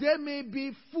 that there may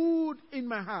be food in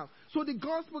my house." So the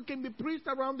gospel can be preached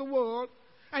around the world.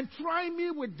 And try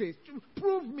me with this.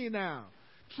 Prove me now.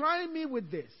 Try me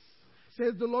with this,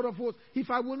 says the Lord of hosts. "If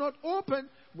I will not open,"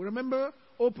 remember,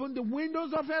 open the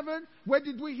windows of heaven. Where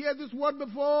did we hear this word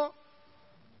before?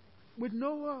 With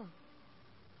Noah.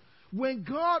 When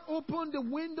God opened the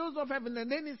windows of heaven, and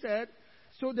then he said,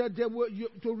 so that they were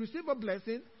to receive a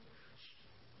blessing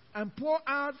and pour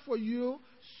out for you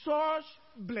such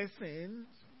blessings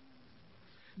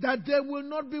that there will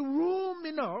not be room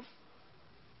enough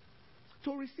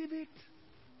to receive it.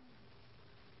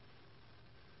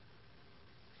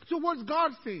 So what's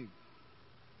God saying?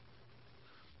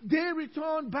 They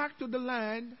returned back to the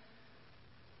land,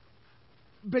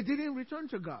 but they didn't return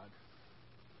to God.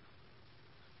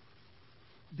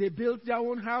 They built their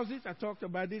own houses. I talked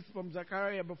about this from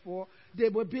Zechariah before. They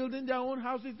were building their own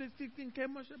houses. They still didn't care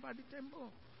much about the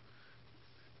temple.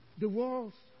 The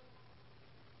walls.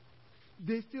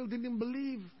 They still didn't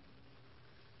believe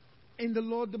in the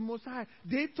Lord the Most High.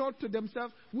 They thought to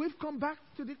themselves, "We've come back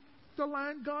to the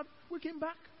land, God. We came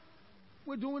back.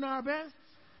 We're doing our best."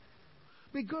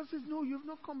 But God says, "No, you have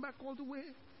not come back all the way.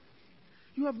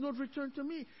 You have not returned to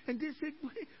me." And they said,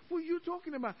 "What are you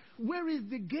talking about? Where is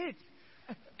the gate?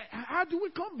 How do we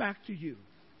come back to you?"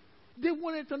 They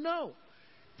wanted to know.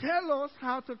 "Tell us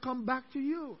how to come back to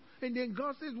you." And then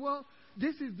God says, "Well,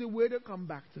 this is the way to come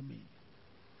back to me."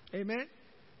 Amen?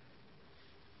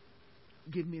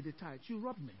 "Give me the tithes." You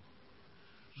robbed me.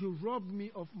 You robbed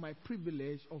me of my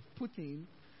privilege of putting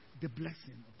the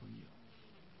blessing upon you.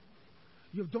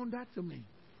 You've done that to me.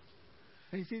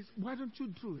 And he says, "Why don't you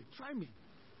do it? Try me.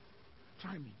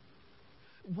 Try me."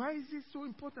 Why is this so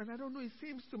important? I don't know. It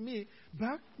seems to me,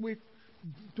 back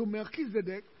to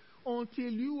Melchizedek,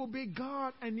 until you obey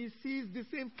God and he sees the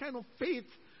same kind of faith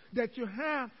that you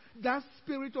have, that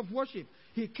spirit of worship.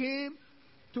 He came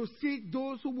to seek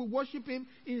those who will worship him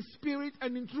in spirit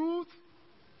and in truth.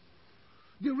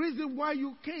 The reason why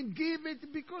you can't give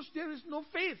it because there is no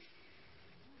faith.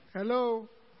 Hello?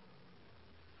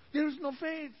 There is no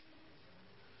faith.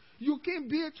 You can't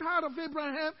be a child of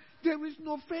Abraham. There is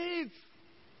no faith.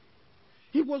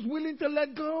 He was willing to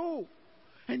let go.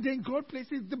 And then God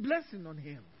places the blessing on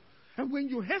him. And when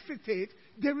you hesitate,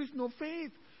 there is no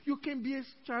faith. You can be a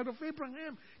child of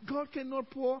Abraham. God cannot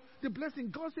pour the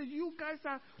blessing. God says, "You guys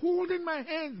are holding my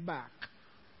hands back.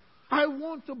 I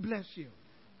want to bless you,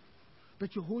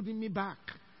 but you're holding me back.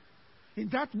 In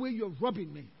that way, you're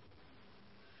robbing me.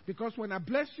 Because when I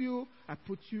bless you, I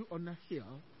put you on a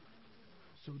hill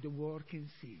so the world can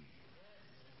see.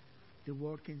 The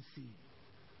world can see."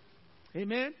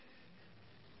 Amen?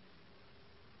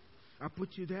 I put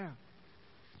you there.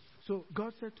 So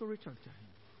God said to return to him,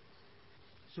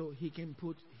 so he can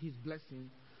put his blessing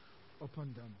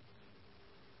upon them.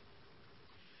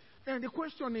 And the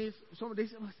question is, somebody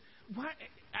says, why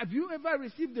have you ever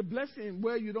received a blessing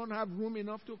where you don't have room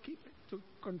enough to keep it, to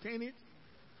contain it?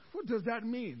 What does that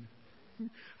mean?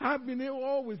 I've been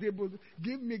always able to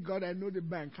give me God, I know the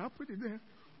bank. I'll put it there.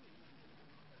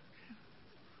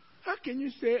 How can you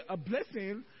say a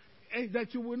blessing and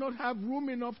that you will not have room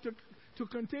enough to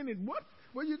contain it? What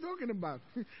are you talking about?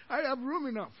 I have room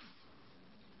enough.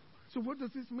 So what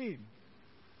does this mean?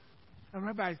 And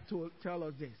rabbis tell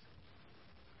us this.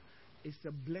 It's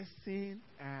a blessing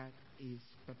that is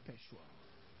perpetual.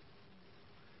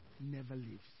 Never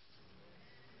leaves.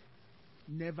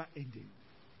 Never ending.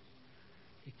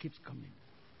 It keeps coming.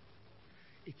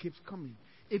 It keeps coming.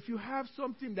 If you have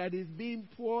something that is being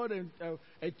poured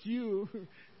at you,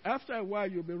 after a while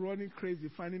you'll be running crazy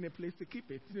finding a place to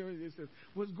keep it. You know, it says,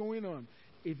 what's going on?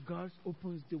 If God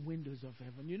opens the windows of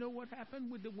heaven, you know what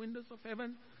happened with the windows of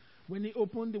heaven? When he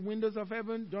opened the windows of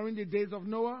heaven during the days of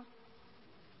Noah,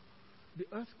 the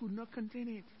earth could not contain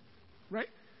it. Right?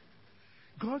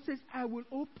 God says, I will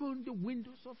open the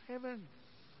windows of heaven.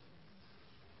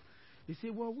 You say,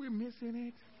 well, we're missing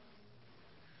it.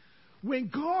 When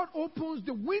God opens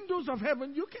the windows of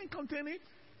heaven, you can't contain it.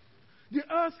 The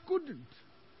earth couldn't.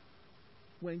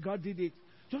 When God did it,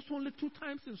 just only 2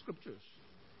 times in scriptures.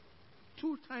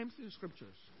 2 times in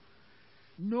scriptures.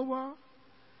 Noah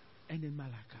and in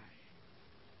Malachi.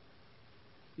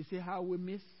 You see how we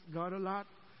miss God a lot?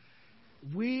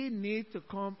 We need to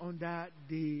come under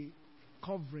the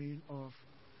covering of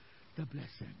the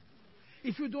blessing.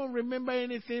 If you don't remember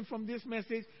anything from this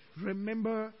message,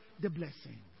 remember the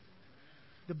blessing.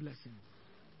 The blessing.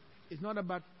 It's not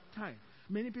about time.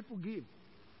 Many people give.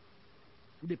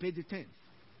 They pay the 10th.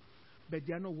 But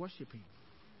they are not worshiping.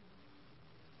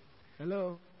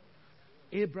 Hello?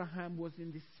 Abraham was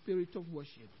in the spirit of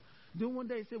worship. Don't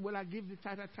wonder he said, well, I give the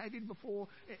tithe. I tried it before.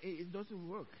 It doesn't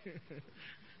work.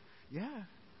 Yeah.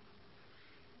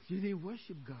 You didn't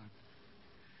worship God.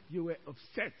 You were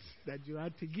upset that you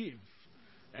had to give.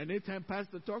 Anytime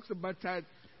pastor talks about tithe,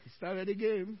 he started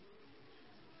again.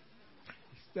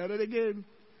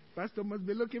 Pastor must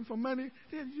be looking for money.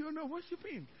 Then you're not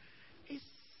worshiping. It's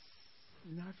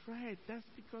not right. That's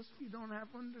because we don't have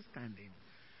understanding.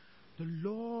 The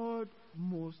Lord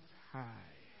Most High,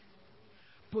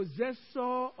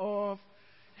 possessor of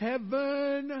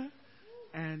heaven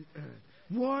and earth.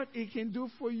 What he can do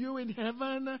for you in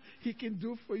heaven, he can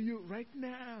do for you right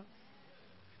now.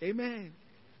 Amen.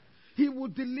 He will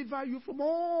deliver you from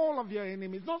all of your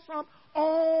enemies. Not some,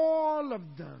 all of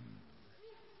them.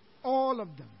 All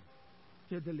of them.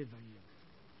 He'll deliver you.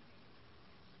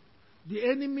 The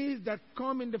enemies that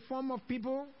come in the form of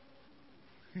people,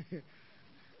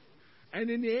 and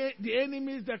in the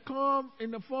enemies that come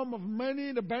in the form of money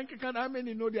in the bank account, how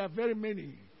many know there are very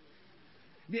many?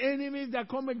 The enemies that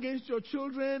come against your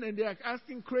children and they are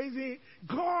acting crazy,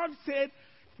 God said,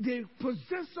 the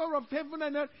possessor of heaven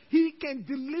and earth, he can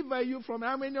deliver you from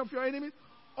how many of your enemies?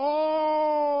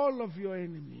 All of your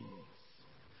enemies.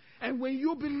 And when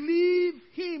you believe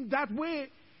him that way,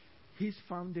 he's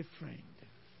found a friend.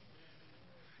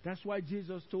 That's why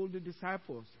Jesus told the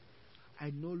disciples,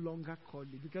 I no longer call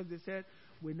you. Because they said,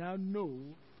 we now know,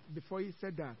 before he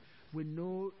said that, we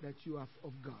know that you are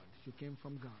of God. You came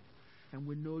from God. And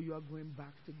we know you are going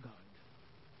back to God.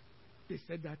 They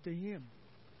said that to him.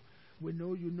 We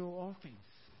know you know all things.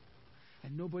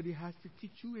 And nobody has to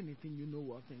teach you anything. You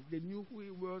know all things. They knew who he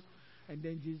was. And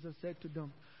then Jesus said to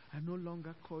them, I no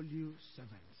longer call you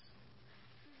servants.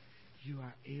 You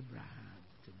are Abraham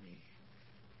to me.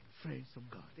 Friends of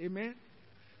God. Amen?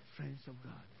 Friends of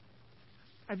God.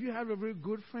 Have you had a real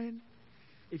good friend?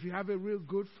 If you have a real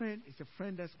good friend, it's a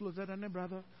friend that's closer than a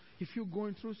brother. If you're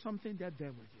going through something, they're there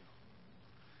with you.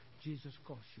 Jesus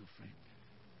calls you friend.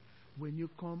 When you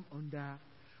come under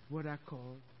what I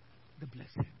call the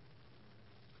blessing.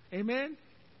 Amen?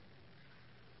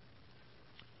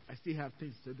 I still have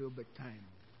things to do, but time.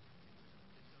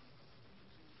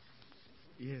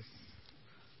 Yes.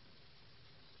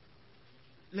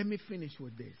 Let me finish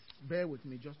with this. Bear with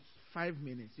me, just 5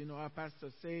 minutes. You know, our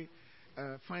pastors say,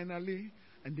 finally,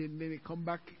 and then they come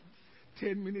back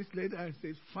 10 minutes later and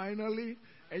say, finally,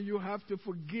 and you have to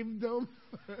forgive them.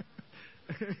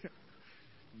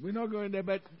 We're not going there,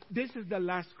 but this is the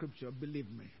last scripture, believe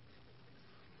me.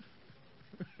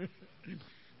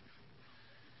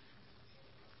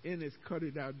 And it's cut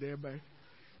it out there, but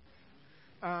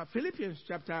Philippians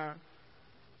chapter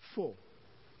 4.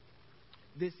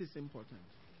 This is important.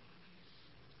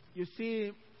 You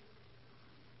see,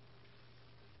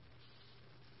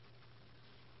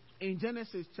 In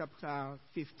Genesis chapter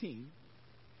 15,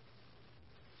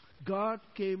 God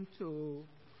came to.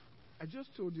 I just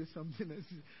told you something.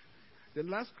 The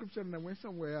last scripture, and I went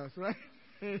somewhere else, right?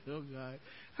 Oh, God.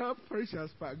 How precious,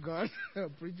 by God,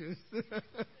 preachers.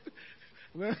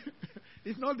 Well,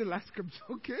 it's not the last scripture,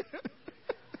 okay?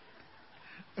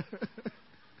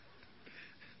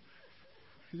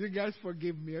 You guys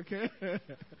forgive me, okay?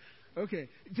 Okay.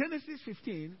 Genesis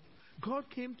 15, God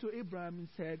came to Abraham and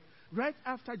said, right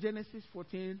after Genesis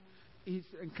 14, his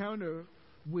encounter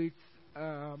with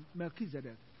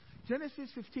Melchizedek. Genesis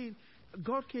 15,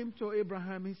 God came to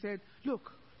Abraham. He said,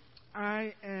 look,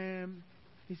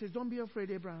 he says, don't be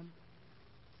afraid, Abraham.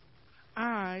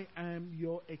 I am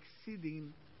your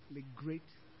exceedingly great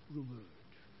reward.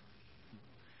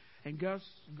 And guess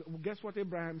what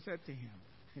Abraham said to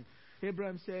him?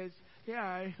 Abraham says, yeah,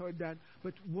 I heard that,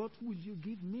 but what would you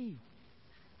give me?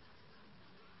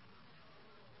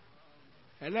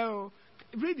 Hello?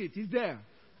 Read it, it's there.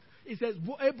 It says,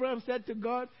 Abraham said to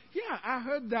God, yeah, I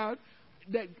heard that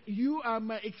you are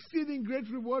my exceeding great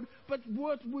reward, but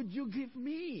what would you give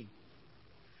me?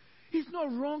 It's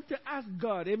not wrong to ask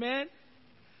God, amen?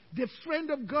 The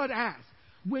friend of God asks.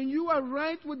 When you are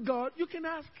right with God, you can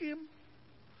ask Him.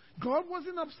 God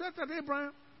wasn't upset at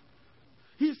Abraham.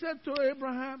 He said to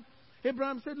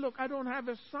Abraham said, look, I don't have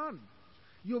a son.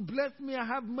 You blessed me, I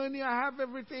have money, I have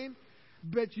everything,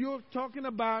 but you're talking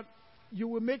about you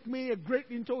will make me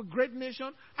into a great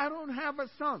nation. I don't have a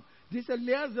son. This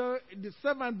Eliezer, the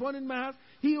servant born in my house,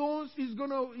 he's going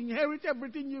to inherit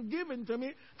everything you've given to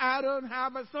me. I don't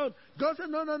have a son. God said,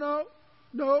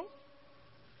 no.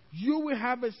 You will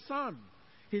have a son.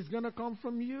 He's going to come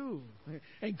from you.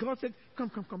 And God said, come,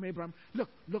 Abraham. Look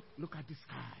at the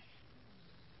sky.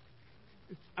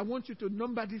 I want you to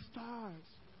number the stars.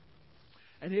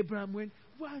 And Abraham went,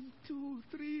 1, 2,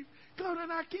 3. God,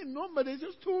 and I can't number. There's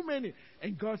just too many.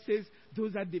 And God says,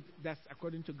 that's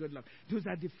according to Goodluck, those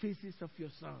are the faces of your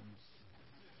sons.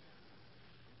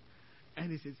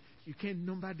 And He says, you can't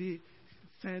number the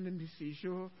sand and the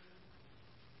seashore.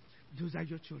 Those are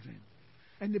your children.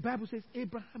 And the Bible says,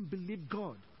 Abraham believed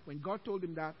God when God told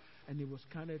him that, and it was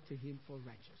counted to him for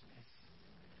righteousness.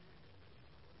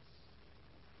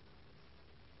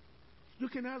 You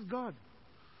can ask God.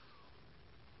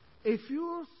 If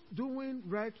you're doing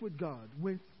right with God,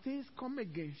 when things come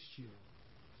against you,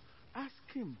 ask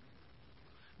Him,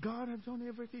 God, I've done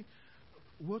everything.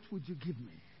 What would you give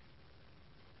me?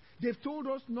 They've told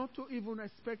us not to even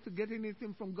expect to get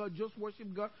anything from God, just worship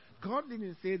God. God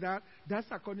didn't say that. That's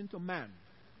according to man.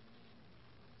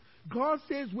 God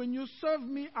says, when you serve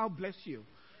me, I'll bless you.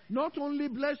 Not only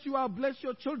bless you, I'll bless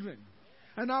your children.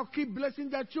 And I'll keep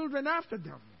blessing their children after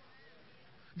them.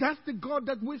 That's the God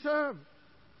that we serve.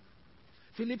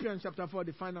 Philippians chapter 4,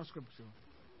 the final scripture.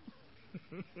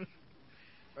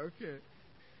 Okay.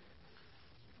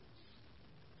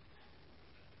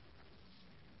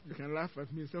 You can laugh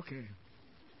at me, it's okay.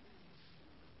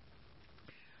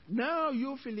 Now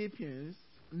you Philippians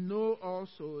know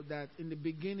also that in the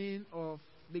beginning of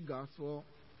the gospel,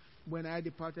 when I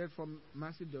departed from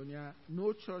Macedonia,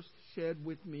 no church shared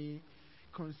with me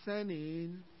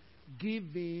concerning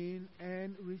giving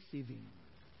and receiving.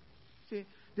 See,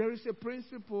 there is a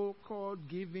principle called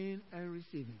giving and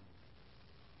receiving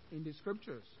in the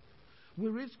scriptures. We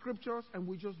read scriptures and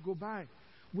we just go by.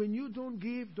 When you don't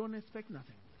give, don't expect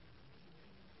nothing.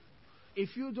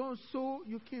 If you don't sow,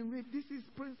 you can reap. This is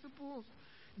principles.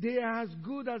 They are as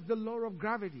good as the law of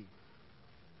gravity.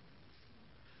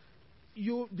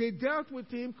 They dealt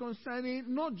with him concerning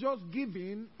not just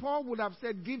giving. Paul would have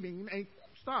said giving and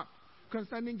stop.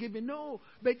 Concerning giving. No,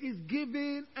 but it's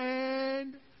giving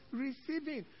and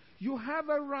receiving. You have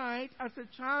a right as a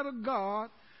child of God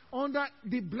under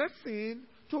the blessing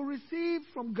to receive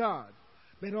from God,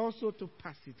 but also to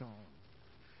pass it on.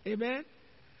 Amen?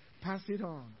 Pass it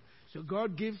on. So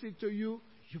God gives it to you,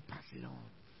 you pass it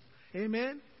on.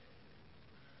 Amen?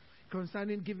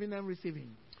 Concerning giving and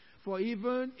receiving. For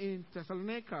even in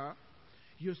Thessalonica,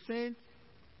 you sent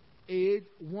aid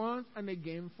once and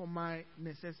again for my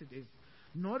necessities.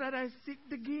 Not that I seek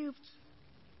the gift,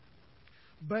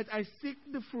 but I seek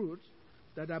the fruit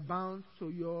that abounds to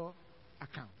your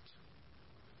account.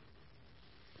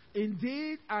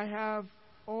 Indeed, I have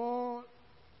all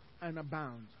and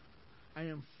abound. I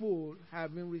am full,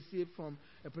 having received from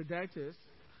Epaphroditus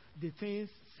the things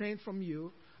sent from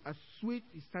you, a sweet,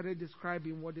 he started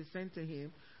describing what they sent to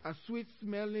him, a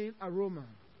sweet-smelling aroma,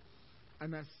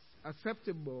 an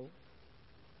acceptable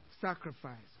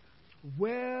sacrifice.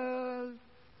 Well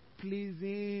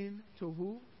pleasing to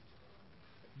who?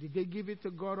 Did they give it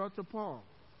to God or to Paul?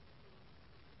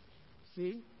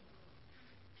 See?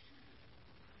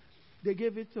 They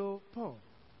gave it to Paul.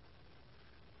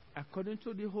 According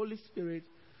to the Holy Spirit,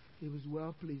 it was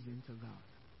well pleasing to God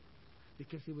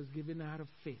because it was given out of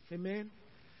faith. Amen?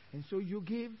 And so you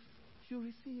give, you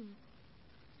receive.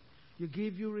 You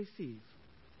give, you receive.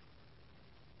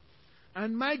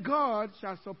 And my God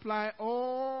shall supply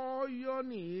all your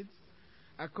needs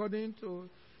according to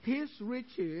His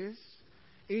riches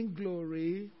in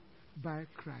glory by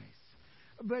Christ.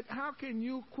 But how can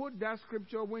you quote that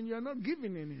scripture when you're not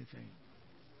giving anything?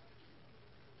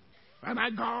 And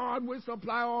my God will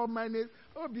supply all my needs.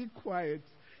 Oh, be quiet.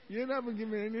 You're never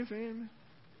giving anything.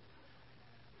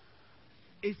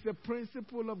 It's the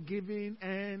principle of giving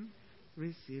and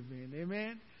receiving.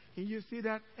 Amen? And you see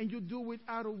that? And you do it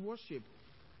out of worship.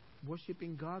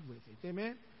 Worshiping God with it.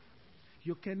 Amen?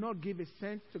 You cannot give a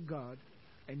cent to God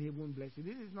and He won't bless you.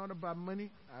 This is not about money.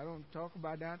 I don't talk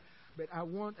about that. But I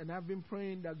want, and I've been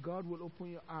praying that God will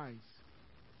open your eyes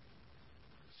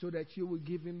so that you will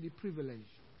give Him the privilege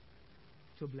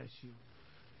to bless you.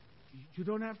 You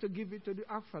don't have to give it to the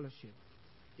Ark Fellowship.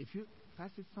 If you pass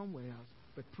it somewhere else,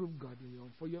 but prove God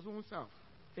for your own self.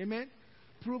 Amen?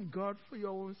 Prove God for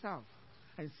your own self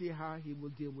and see how He will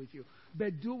deal with you.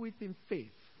 But do it in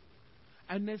faith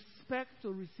and expect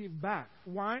to receive back.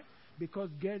 Why? Because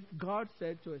God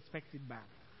said to expect it back.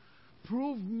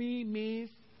 Prove me means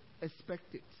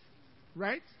expect it.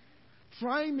 Right?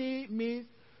 Try me means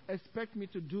expect me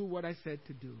to do what I said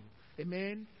to do.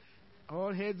 Amen?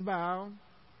 All heads bow.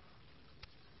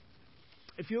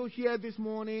 If you're here this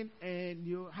morning and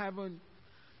you haven't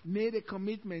made a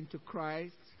commitment to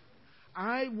Christ,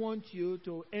 I want you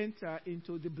to enter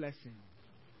into the blessing.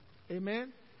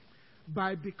 Amen?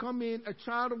 By becoming a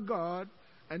child of God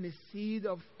and a seed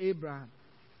of Abraham.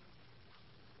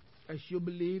 As you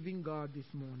believe in God this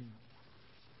morning.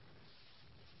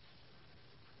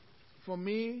 For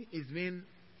me, it's been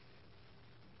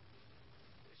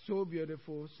so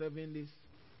beautiful serving this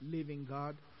living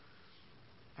God.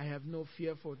 I have no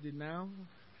fear for the now,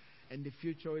 and the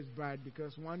future is bright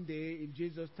because one day, if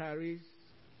Jesus tarries,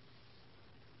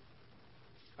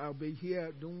 I'll be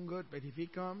here doing good, but if He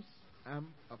comes, I'm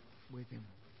up with Him,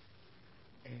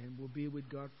 and we'll be with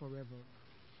God forever.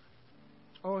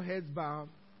 All heads bowed.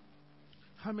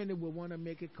 How many will want to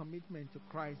make a commitment to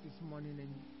Christ this morning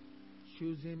and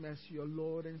choose Him as your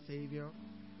Lord and Savior?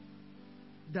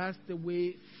 That's the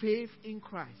way, faith in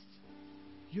Christ.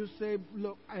 You say,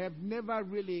 look, I have never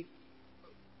really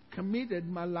committed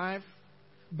my life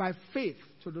by faith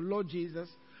to the Lord Jesus,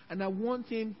 and I want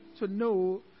Him to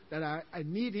know that I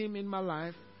need Him in my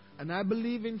life, and I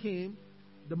believe in Him,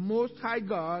 the Most High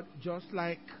God, just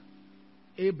like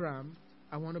Abraham.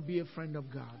 I want to be a friend of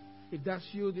God. If that's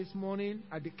you this morning,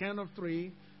 at the count of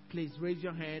 3, please raise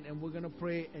your hand, and we're going to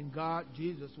pray, and God,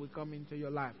 Jesus, will come into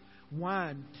your life.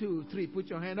 1, 2, 3. Put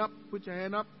your hand up. Put your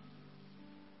hand up.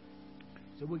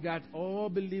 So we got all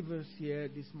believers here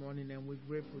this morning, and we're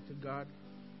grateful to God.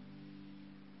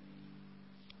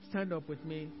 Stand up with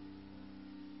me.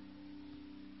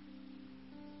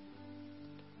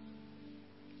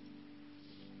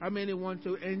 How many want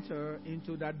to enter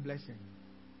into that blessing,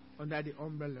 under the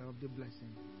umbrella of the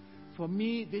blessing? For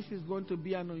me, this is going to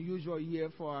be an unusual year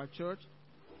for our church.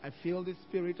 I feel the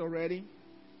Spirit already.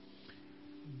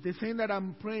 The thing that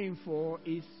I'm praying for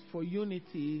is for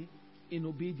unity in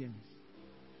obedience.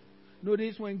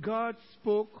 Notice when God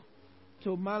spoke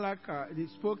to Malachi, He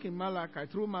spoke in Malachi,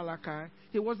 through Malachi,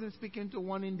 He wasn't speaking to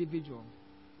one individual.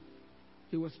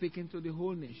 He was speaking to the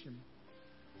whole nation.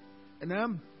 And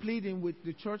I'm pleading with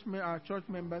the our church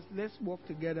members, let's work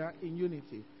together in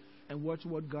unity and watch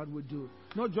what God will do.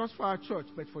 Not just for our church,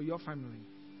 but for your family.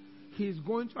 He's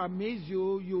going to amaze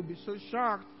you. You'll be so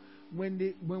shocked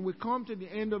when we come to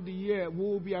the end of the year. We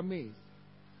will be amazed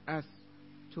as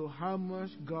to how much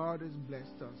God has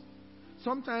blessed us.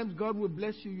 Sometimes God will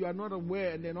bless you, you are not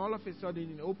aware, and then all of a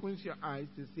sudden it opens your eyes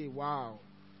to say, wow.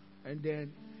 And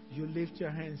then you lift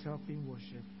your hands up in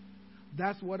worship.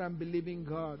 That's what I'm believing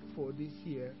God for this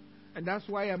year. And that's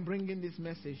why I'm bringing this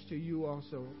message to you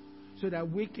also, so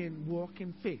that we can walk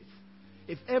in faith.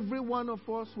 If every one of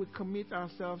us would commit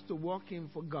ourselves to working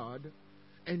for God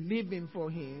and living for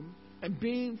Him and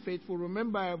being faithful,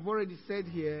 remember I've already said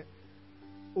here,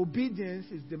 obedience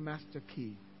is the master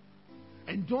key.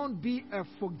 And don't be a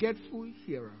forgetful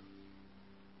hearer.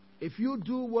 If you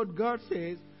do what God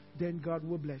says, then God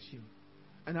will bless you.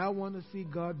 And I want to see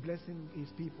God blessing His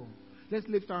people. Let's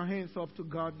lift our hands up to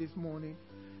God this morning.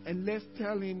 And let's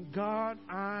tell Him, God,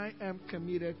 I am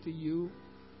committed to you.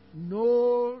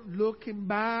 No looking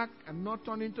back. I'm not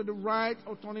turning to the right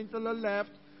or turning to the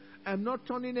left. I'm not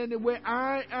turning anywhere.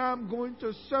 I am going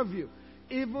to serve you.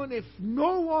 Even if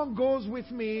no one goes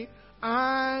with me,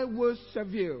 I will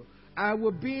serve you. I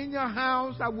will be in your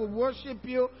house. I will worship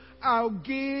you. I'll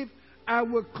give. I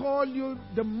will call you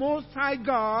the Most High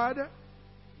God.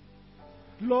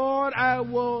 Lord, I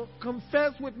will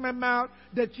confess with my mouth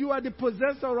that you are the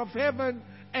possessor of heaven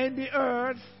and the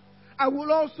earth. I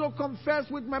will also confess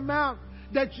with my mouth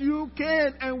that you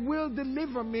can and will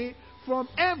deliver me from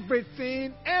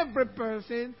everything, every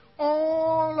person,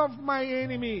 all of my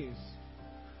enemies.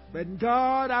 But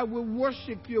God, I will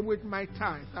worship you with my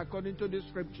tithe, according to the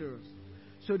scriptures,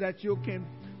 so that you can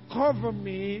cover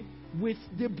me with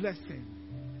the blessing.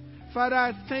 Father,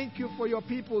 I thank you for your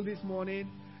people this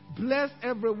morning. Bless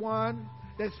everyone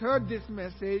that's heard this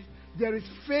message. There is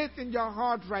faith in your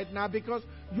heart right now, because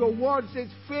your word says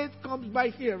faith comes by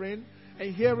hearing,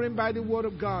 and hearing by the word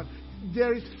of God.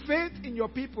 There is faith in your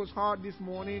people's heart this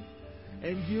morning,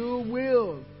 and you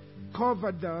will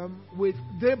cover them with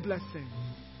the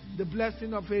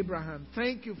blessing of Abraham.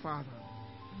 Thank you, Father,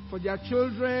 for their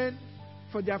children,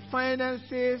 for their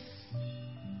finances,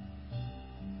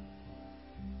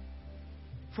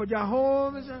 for their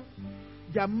homes,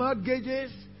 their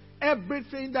mortgages.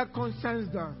 Everything that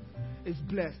concerns them is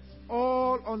blessed,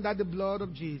 all under the blood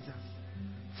of Jesus.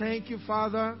 Thank you,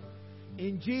 Father,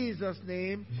 in Jesus'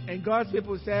 name. And God's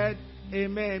people said,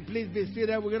 amen. Please be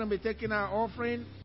seated. We're going to be taking our offering.